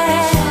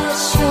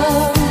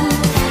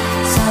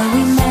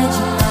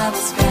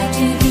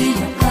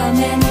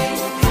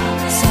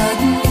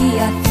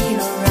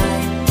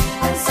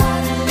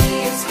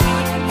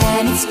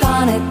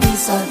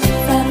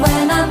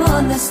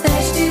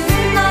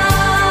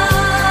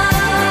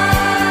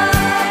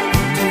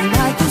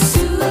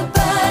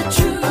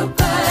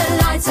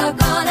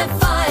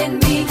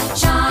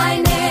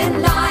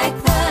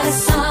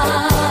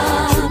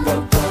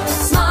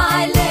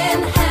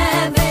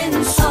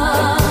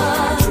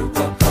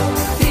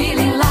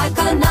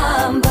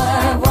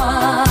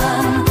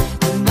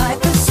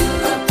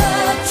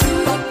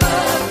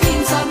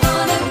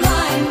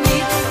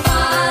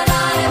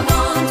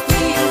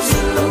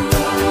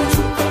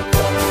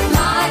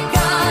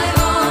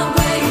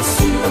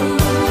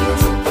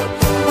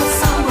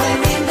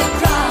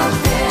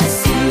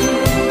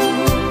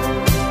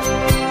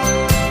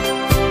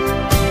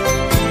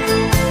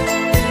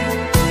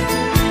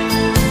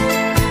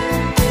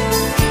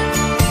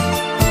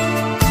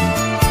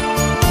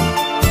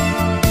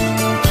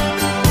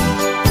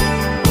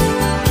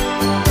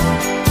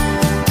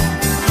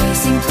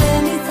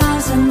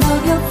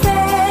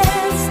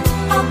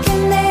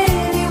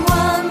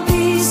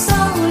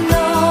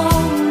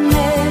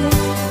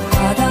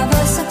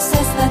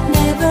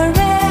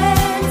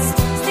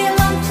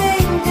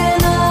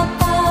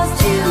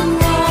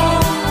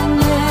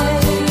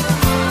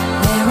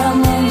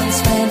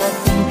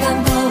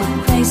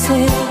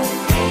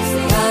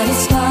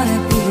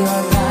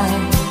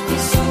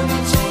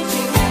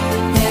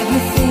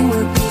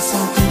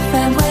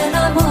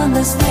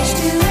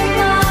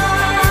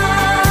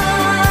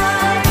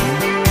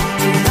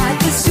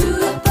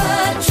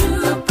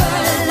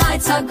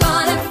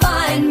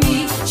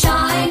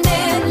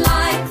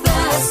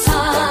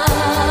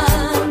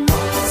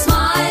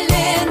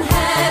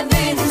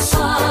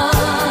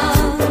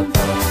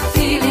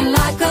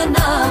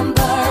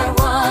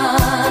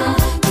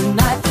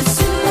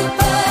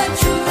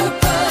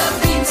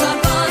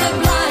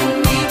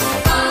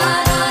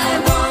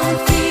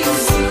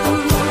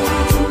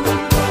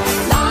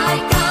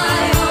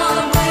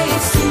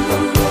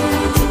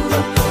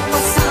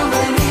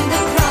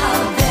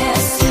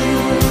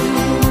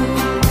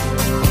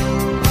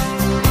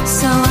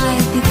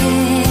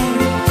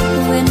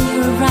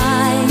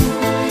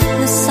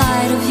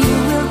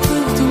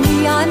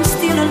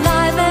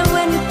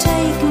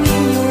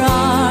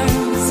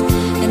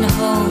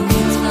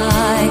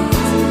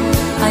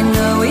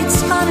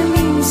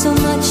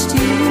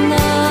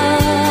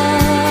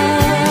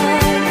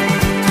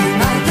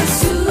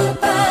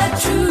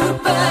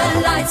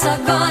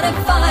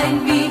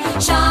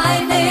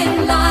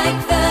shining like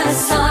the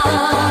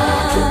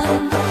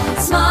sun,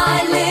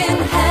 smiling,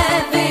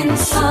 having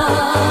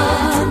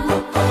fun,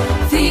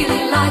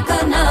 feeling like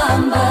a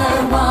number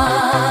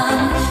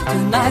one.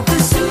 Tonight the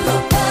super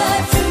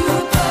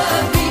trooper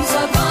beats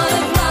are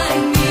gonna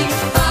blind me,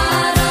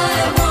 but I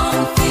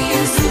won't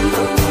feel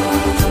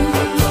blue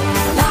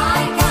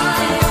like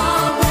I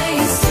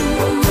always do.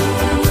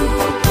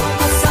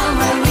 'Cause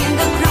somewhere in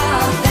the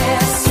crowd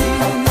there's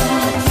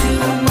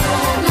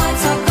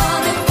lights are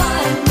gonna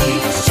find me,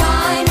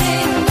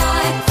 shining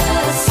like the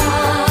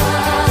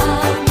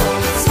sun,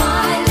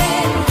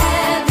 smiling,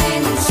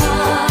 having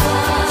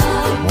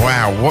fun.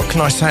 Wow, what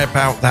can I say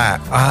about that?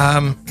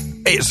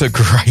 It's a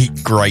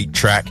great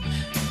track.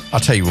 I'll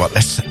tell you what,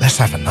 let's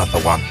have another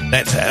one.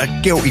 Let's a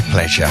guilty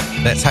pleasure.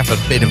 Let's have a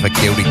bit of a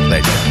guilty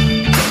pleasure.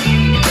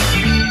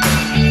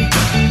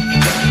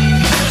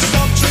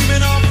 Stop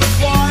dreaming of the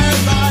quiet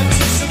life,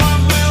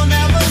 someone will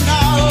never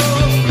know.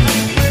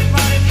 Quit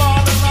running for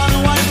the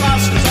runaway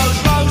bus, 'cause those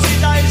rosy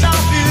days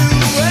are few.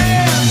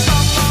 And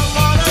stop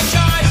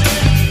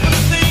apologizing for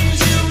the things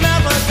you've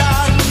never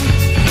done.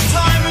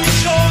 Time is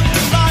short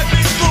and life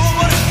is cool,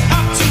 but it's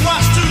up to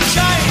us to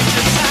change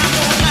the time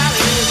of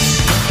malice.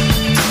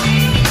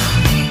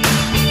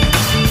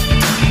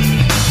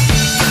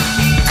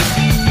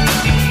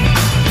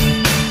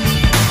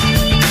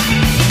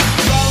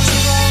 Rose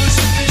and rose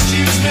and fish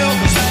juice milk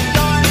was then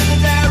dying in the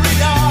dairy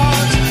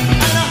yard.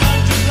 And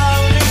 100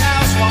 lonely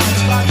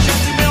housewives clutch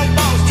empty milk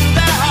bowls to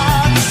their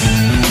hearts.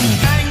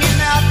 Hanging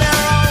out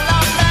their own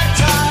love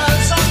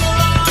letters on the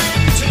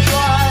line to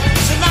dry.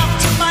 It's enough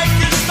to make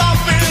you stop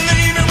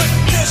believing we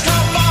just go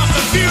fast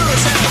and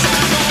furious and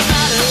time don't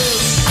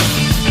matters.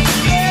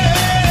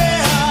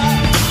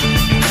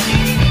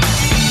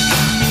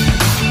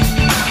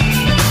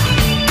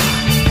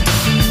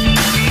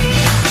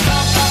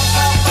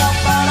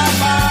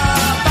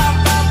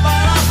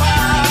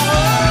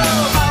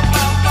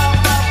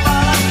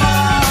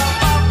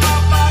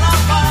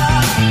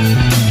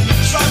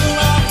 Struggle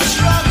after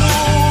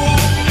struggle,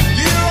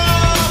 year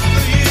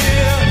after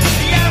year,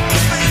 the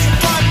atmosphere's a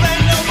bright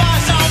blend of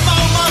ice. I'm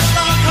almost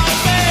stuck on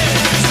bed.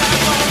 Time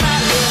don't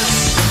matters.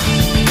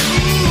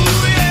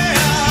 Ooh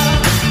yeah.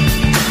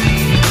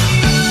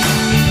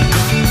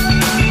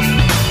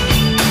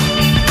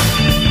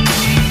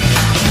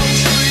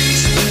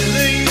 Trees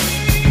believe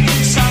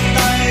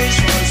Sundays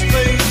roast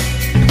beef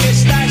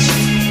gets dashed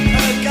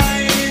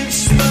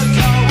against the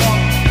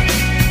co-op.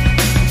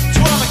 To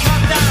either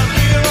cut down a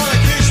beer or a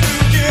kiss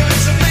through gear,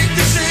 it's a big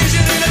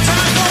decision in a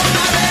time of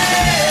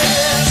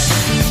madness.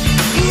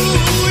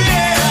 Ooh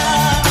yeah.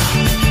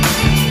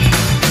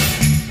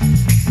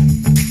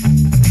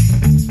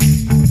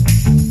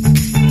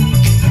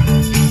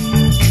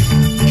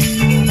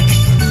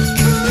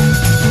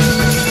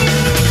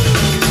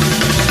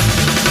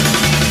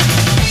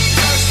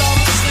 First on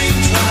the steam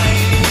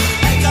train,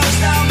 it goes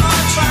down my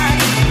track.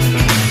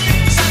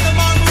 It's at the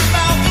moment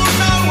bound for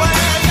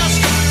nowhere, just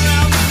going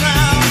round and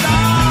round.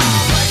 Ah,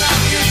 when that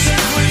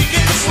music we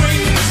get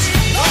swings,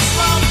 lost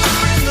laughter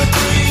in the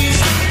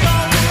breeze.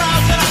 Long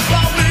around and I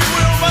probably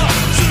will, but I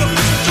should have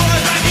put some joy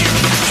back in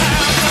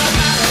town. No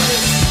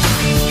matters.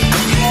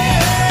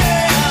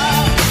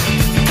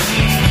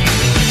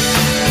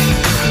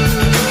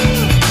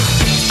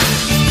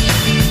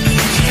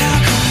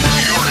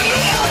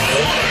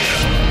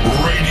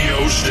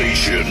 Radio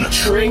station.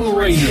 Tring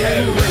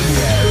Radio.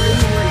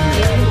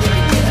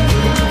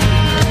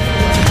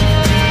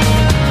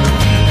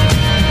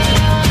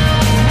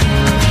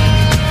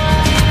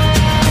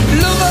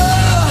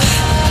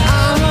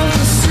 I'm on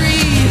the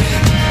street,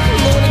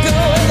 gonna go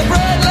where the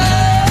bright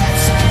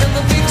lights and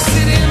the big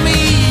city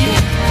meet.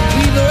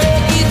 With a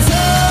red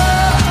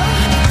guitar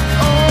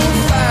on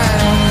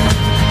fire,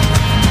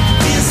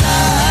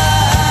 desire.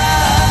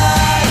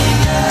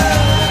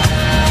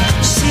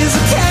 She's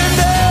a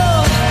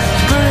candle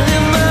burning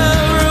in my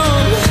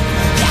room.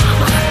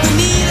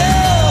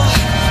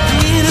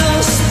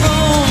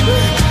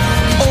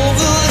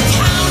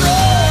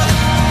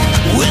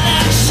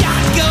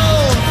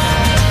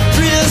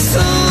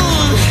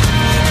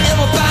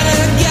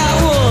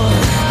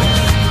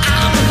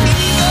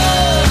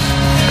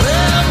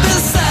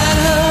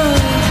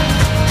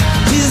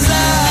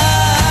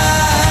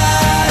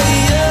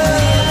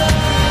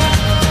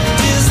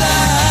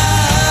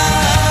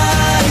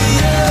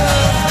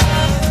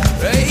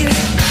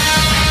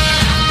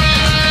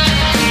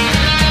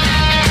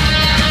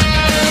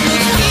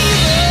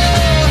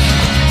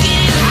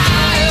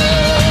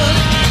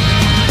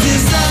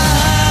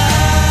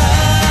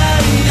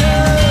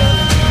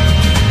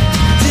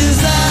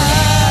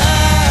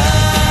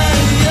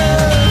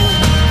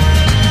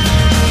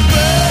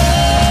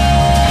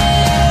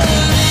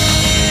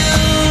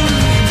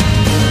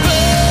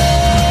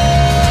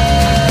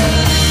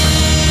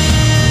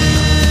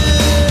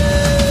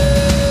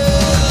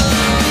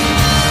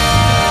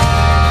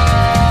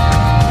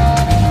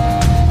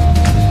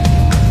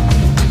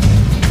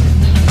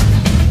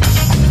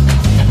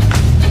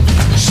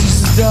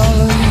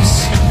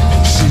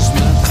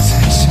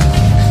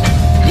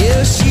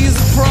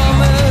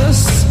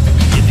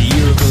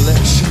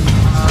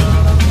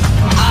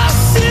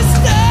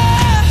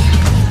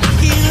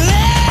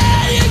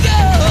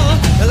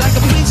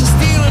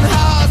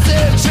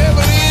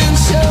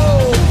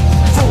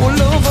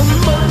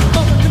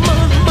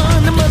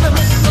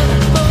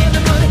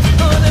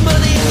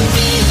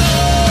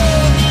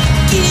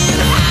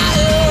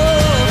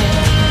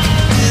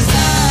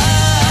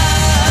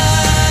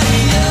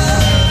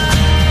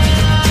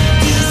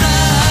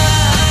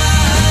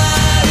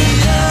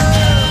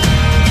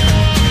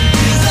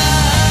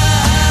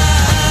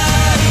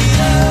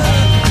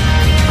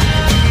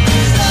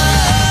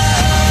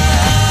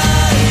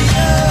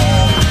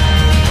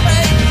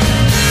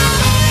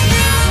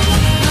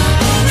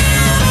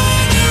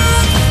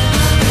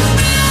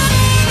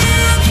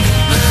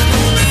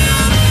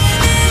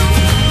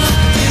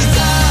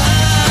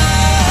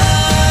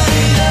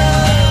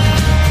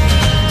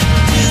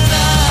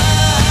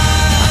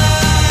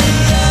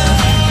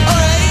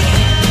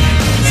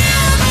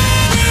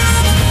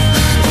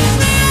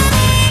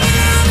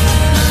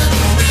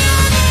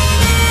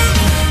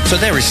 So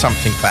there is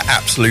something for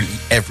absolutely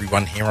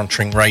everyone here on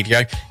Tring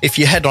Radio. If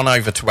you head on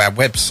over to our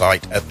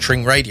website at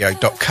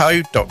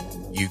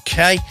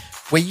tringradio.co.uk,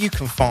 where you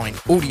can find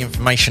all the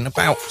information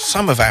about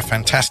some of our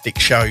fantastic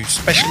shows,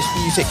 specialist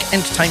music,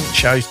 entertainment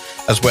shows,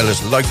 as well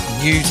as local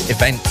news,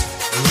 events,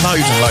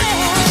 loads and loads of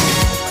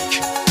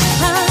information.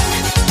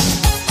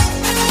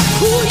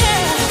 Ooh,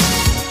 yeah.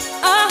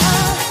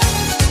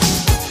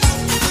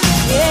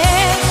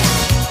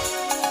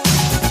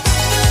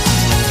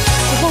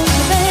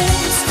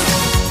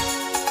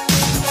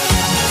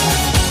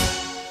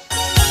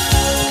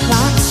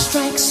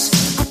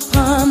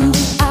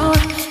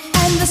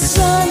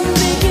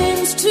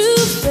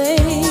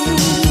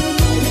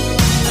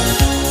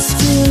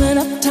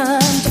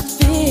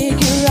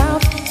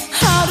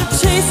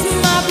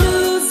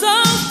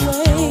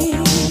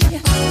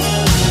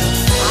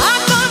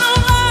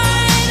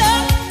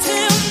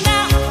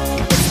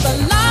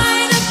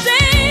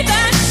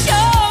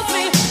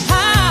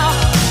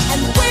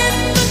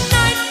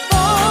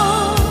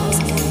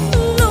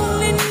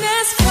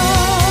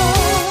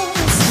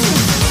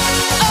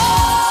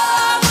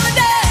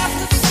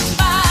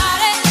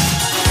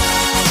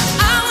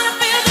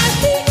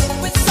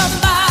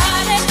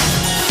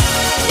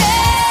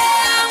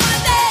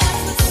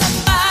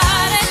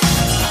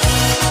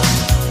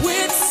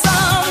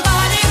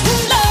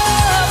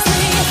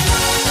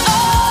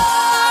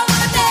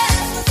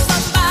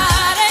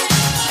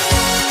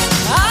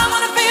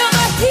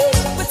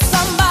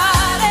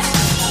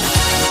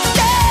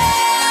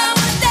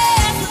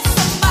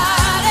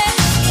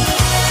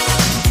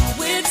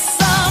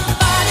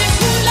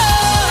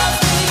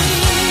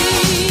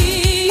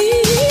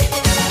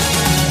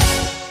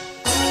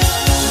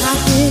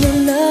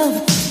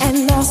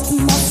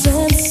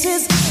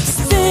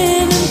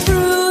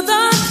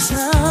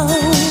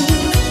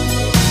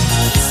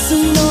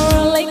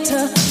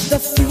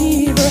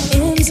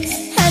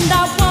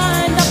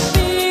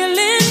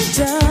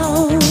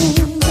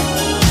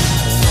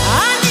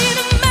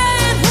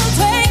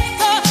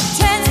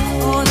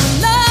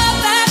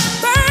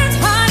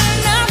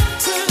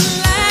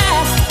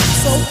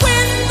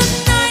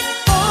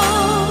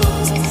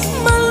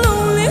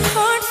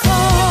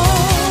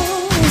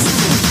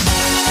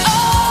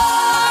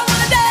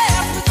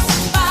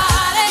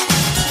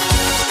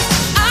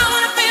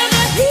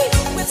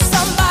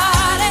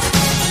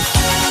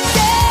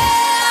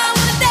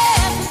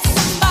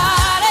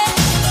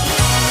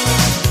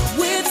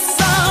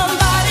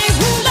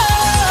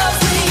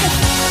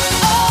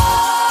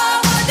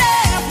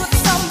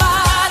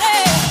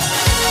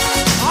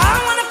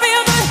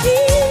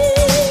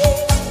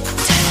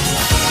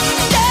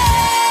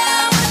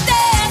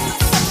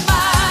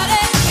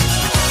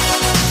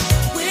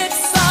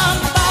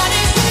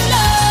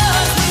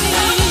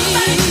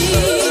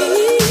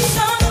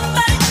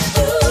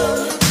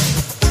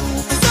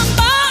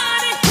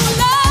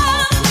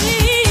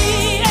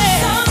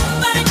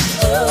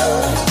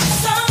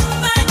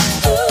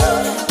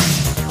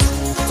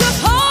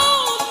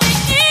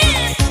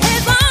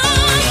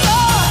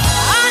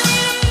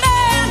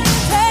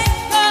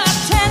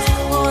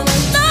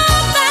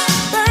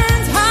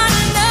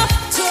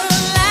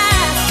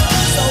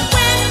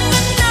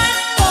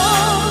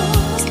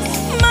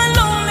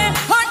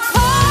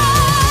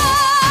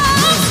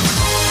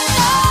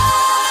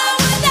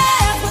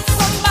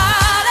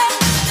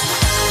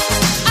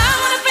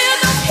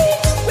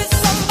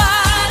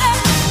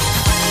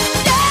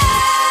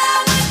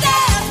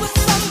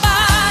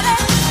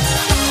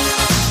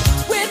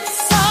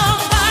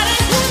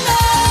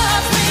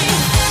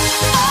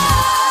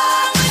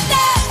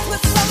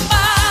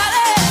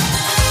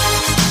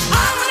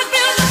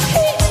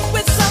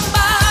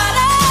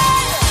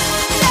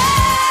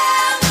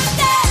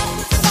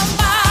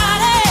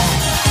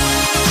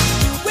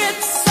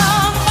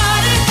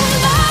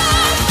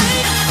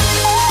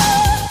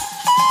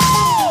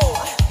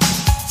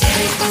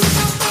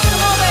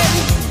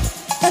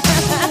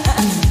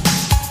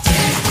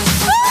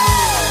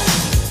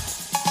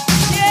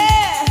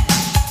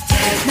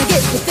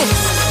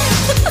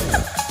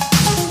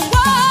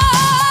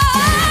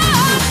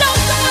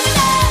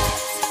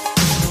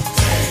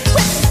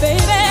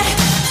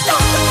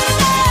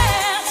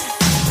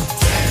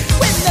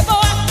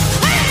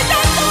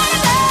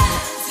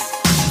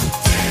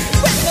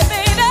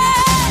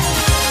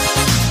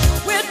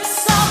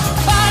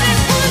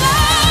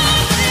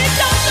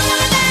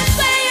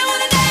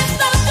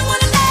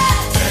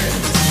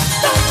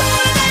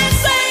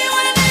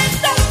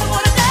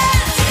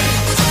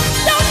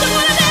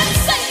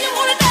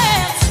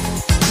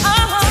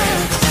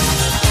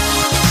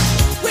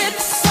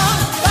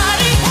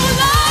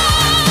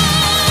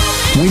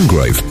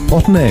 Wingrove,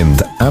 Potton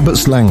End,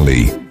 Abbots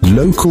Langley,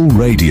 local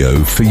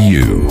radio for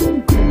you.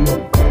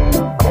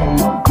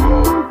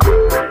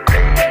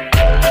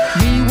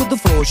 Me with the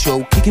floor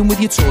show, kicking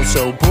with your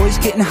torso. Boys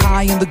getting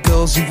high and the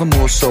girls even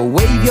more so.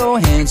 Wave your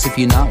hands if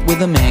you're not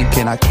with a man.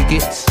 Can I kick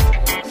it?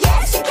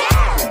 Yes, you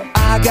can.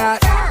 I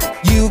got,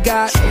 you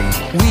got,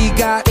 we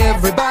got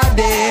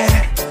everybody.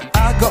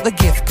 I got the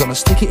gift, gonna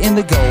stick it in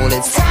the goal.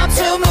 It's time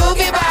to move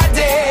your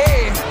body.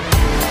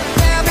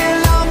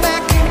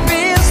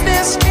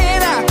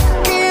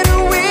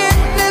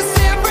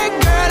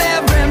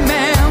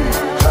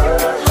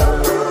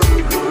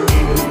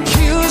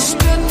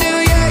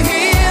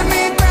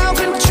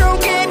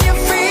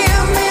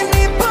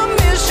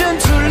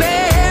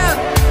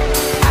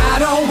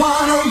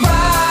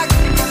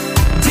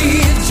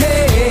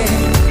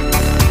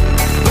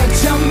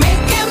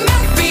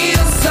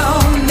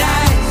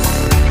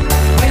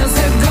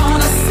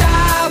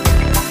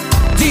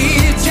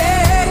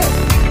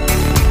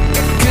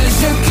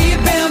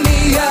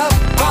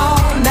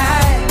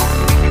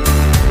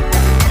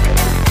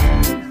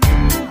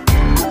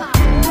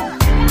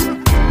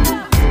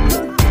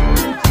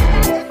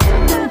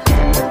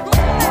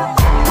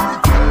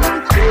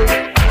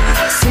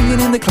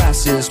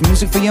 glasses,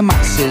 music for your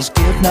masses.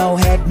 Give no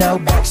head, no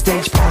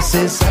backstage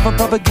passes. Have a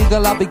proper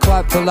giggle, I'll be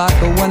quite polite,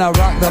 but when I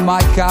rock the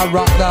mic, I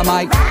rock the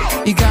mic.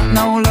 You got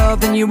no love,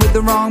 then you're with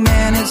the wrong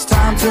man. It's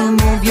time to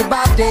move your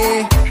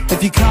body.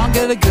 If you can't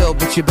get a girl,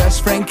 but your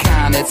best friend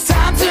can, it's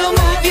time to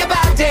move your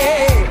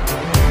body.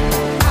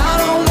 I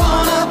don't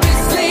wanna be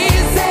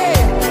sleazy,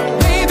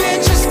 baby,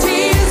 just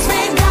tease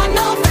me. Got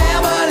no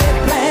family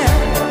plan.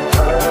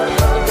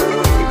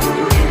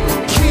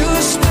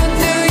 Houston,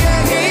 do you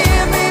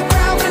hear me?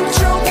 Proud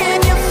control, can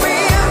you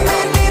feel me?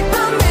 Need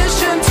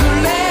permission to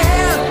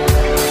land.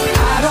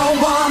 I don't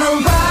wanna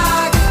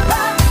rock,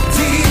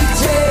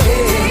 DJ,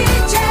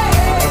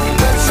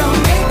 but you're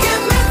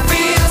making me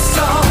feel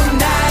so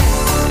nice.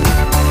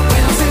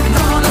 When's it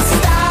gonna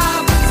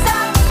stop,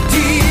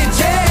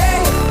 DJ?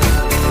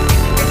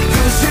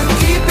 'Cause you're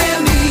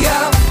keeping me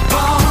up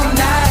all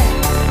night.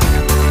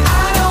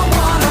 I don't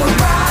wanna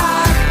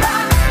rock,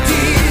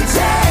 DJ,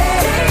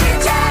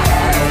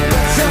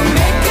 but you're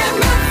making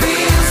me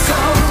feel so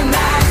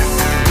nice.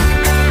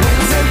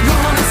 When's it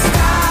gonna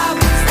stop,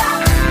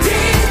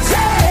 DJ?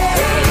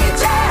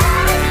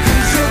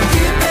 'Cause you're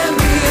keeping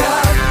me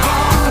up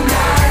all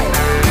night.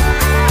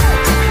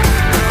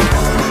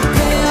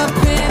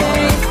 Pimping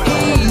ain't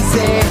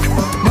easy.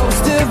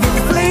 Most of it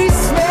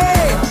fleece me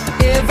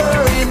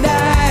every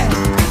night.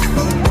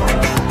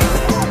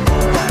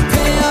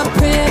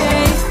 Pimping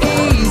ain't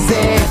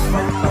easy,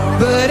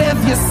 but if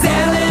you're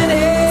selling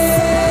it,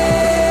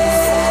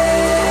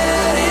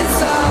 it's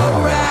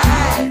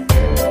alright.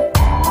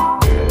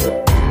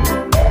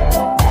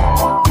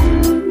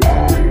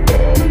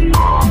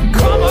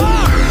 Come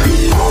on!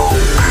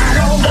 I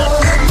don't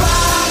wanna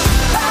rock,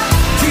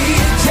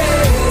 DJ,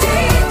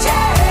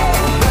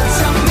 but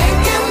you're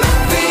making me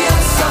feel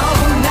so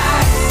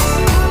nice.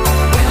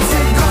 When's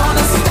it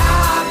gonna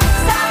stop,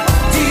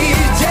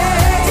 DJ?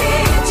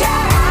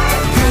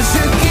 'Cause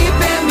you're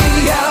keeping me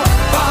up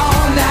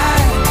all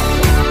night.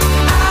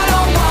 I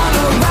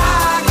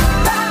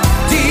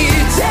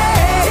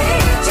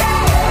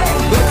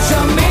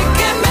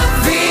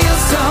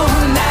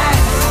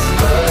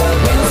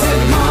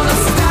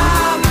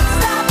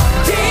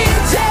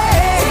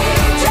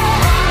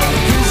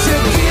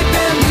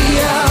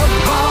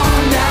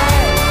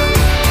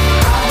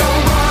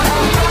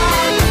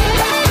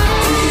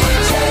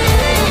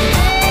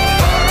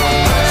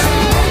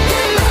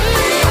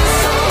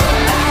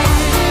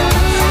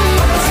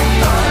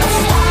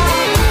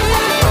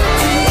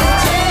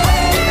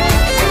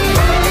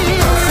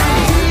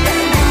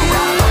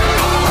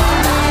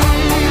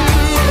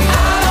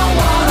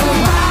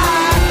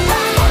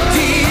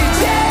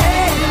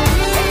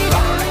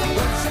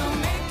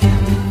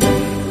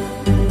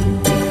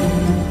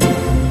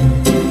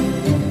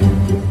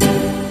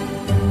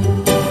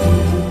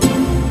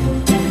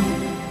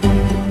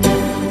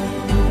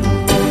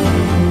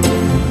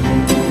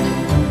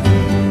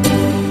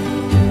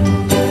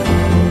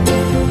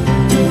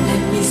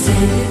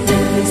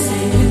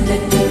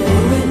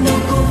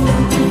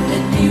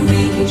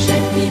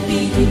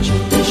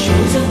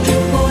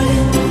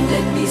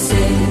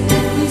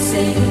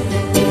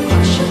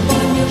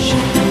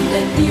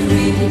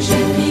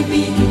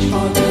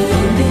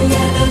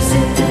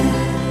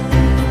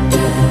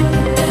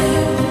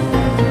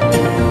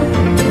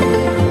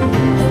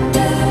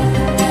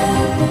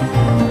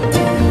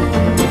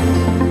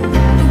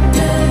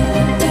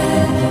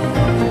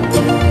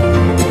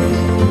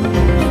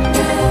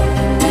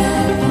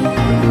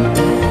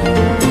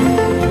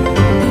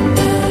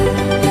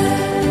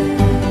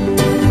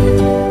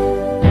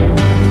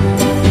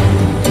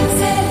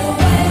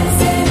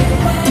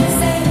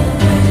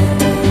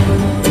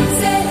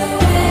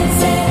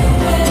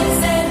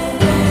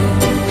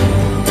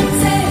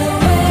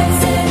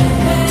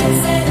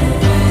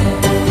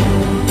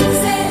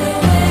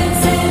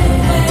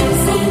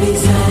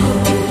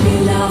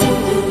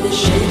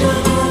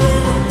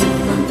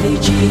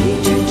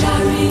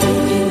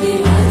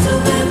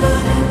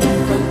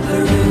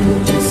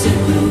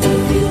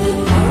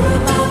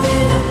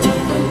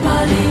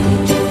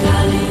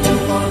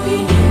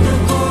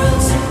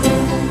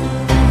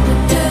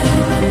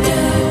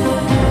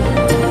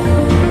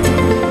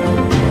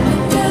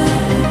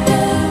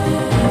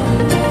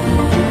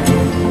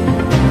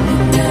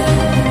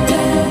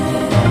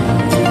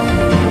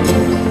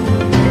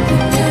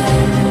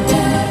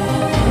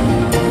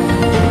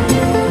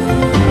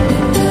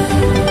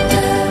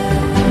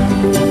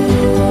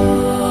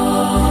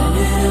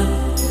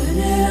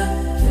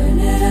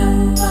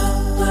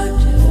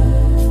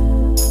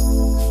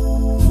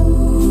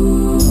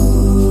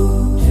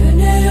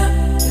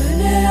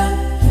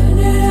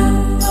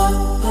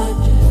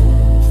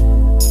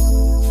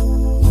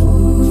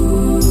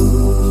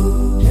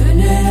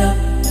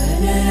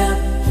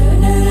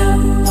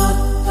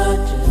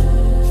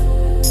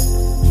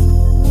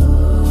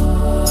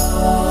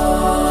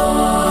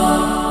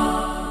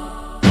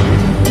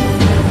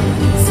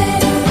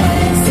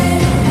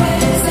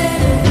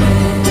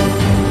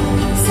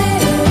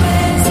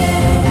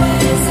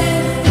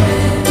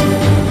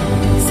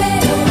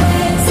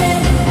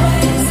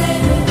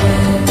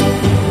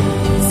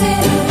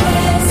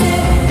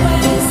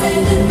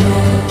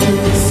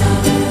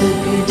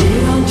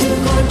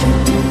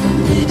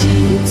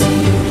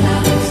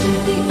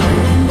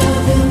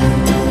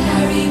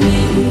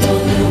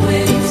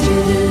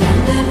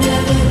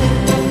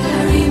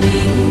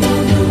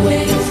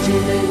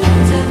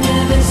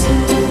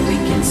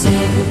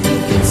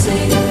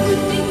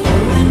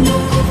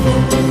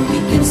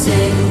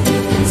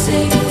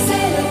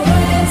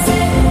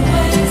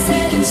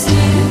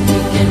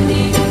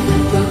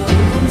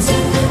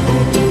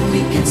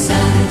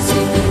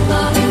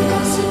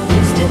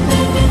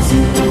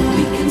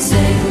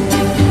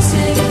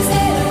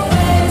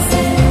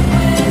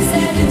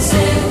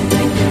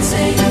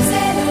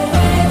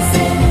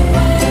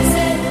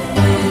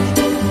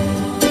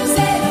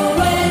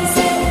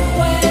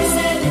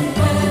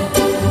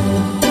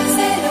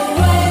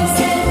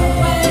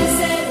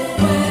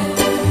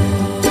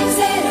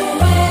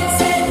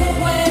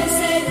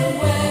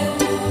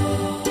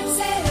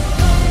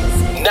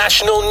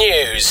National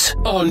news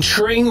on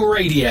Tring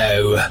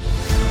Radio.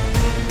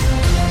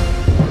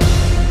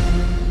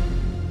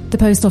 The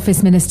Post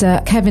Office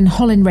Minister, Kevin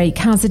Hollinrake,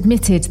 has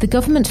admitted the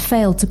government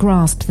failed to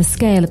grasp the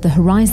scale of the horizon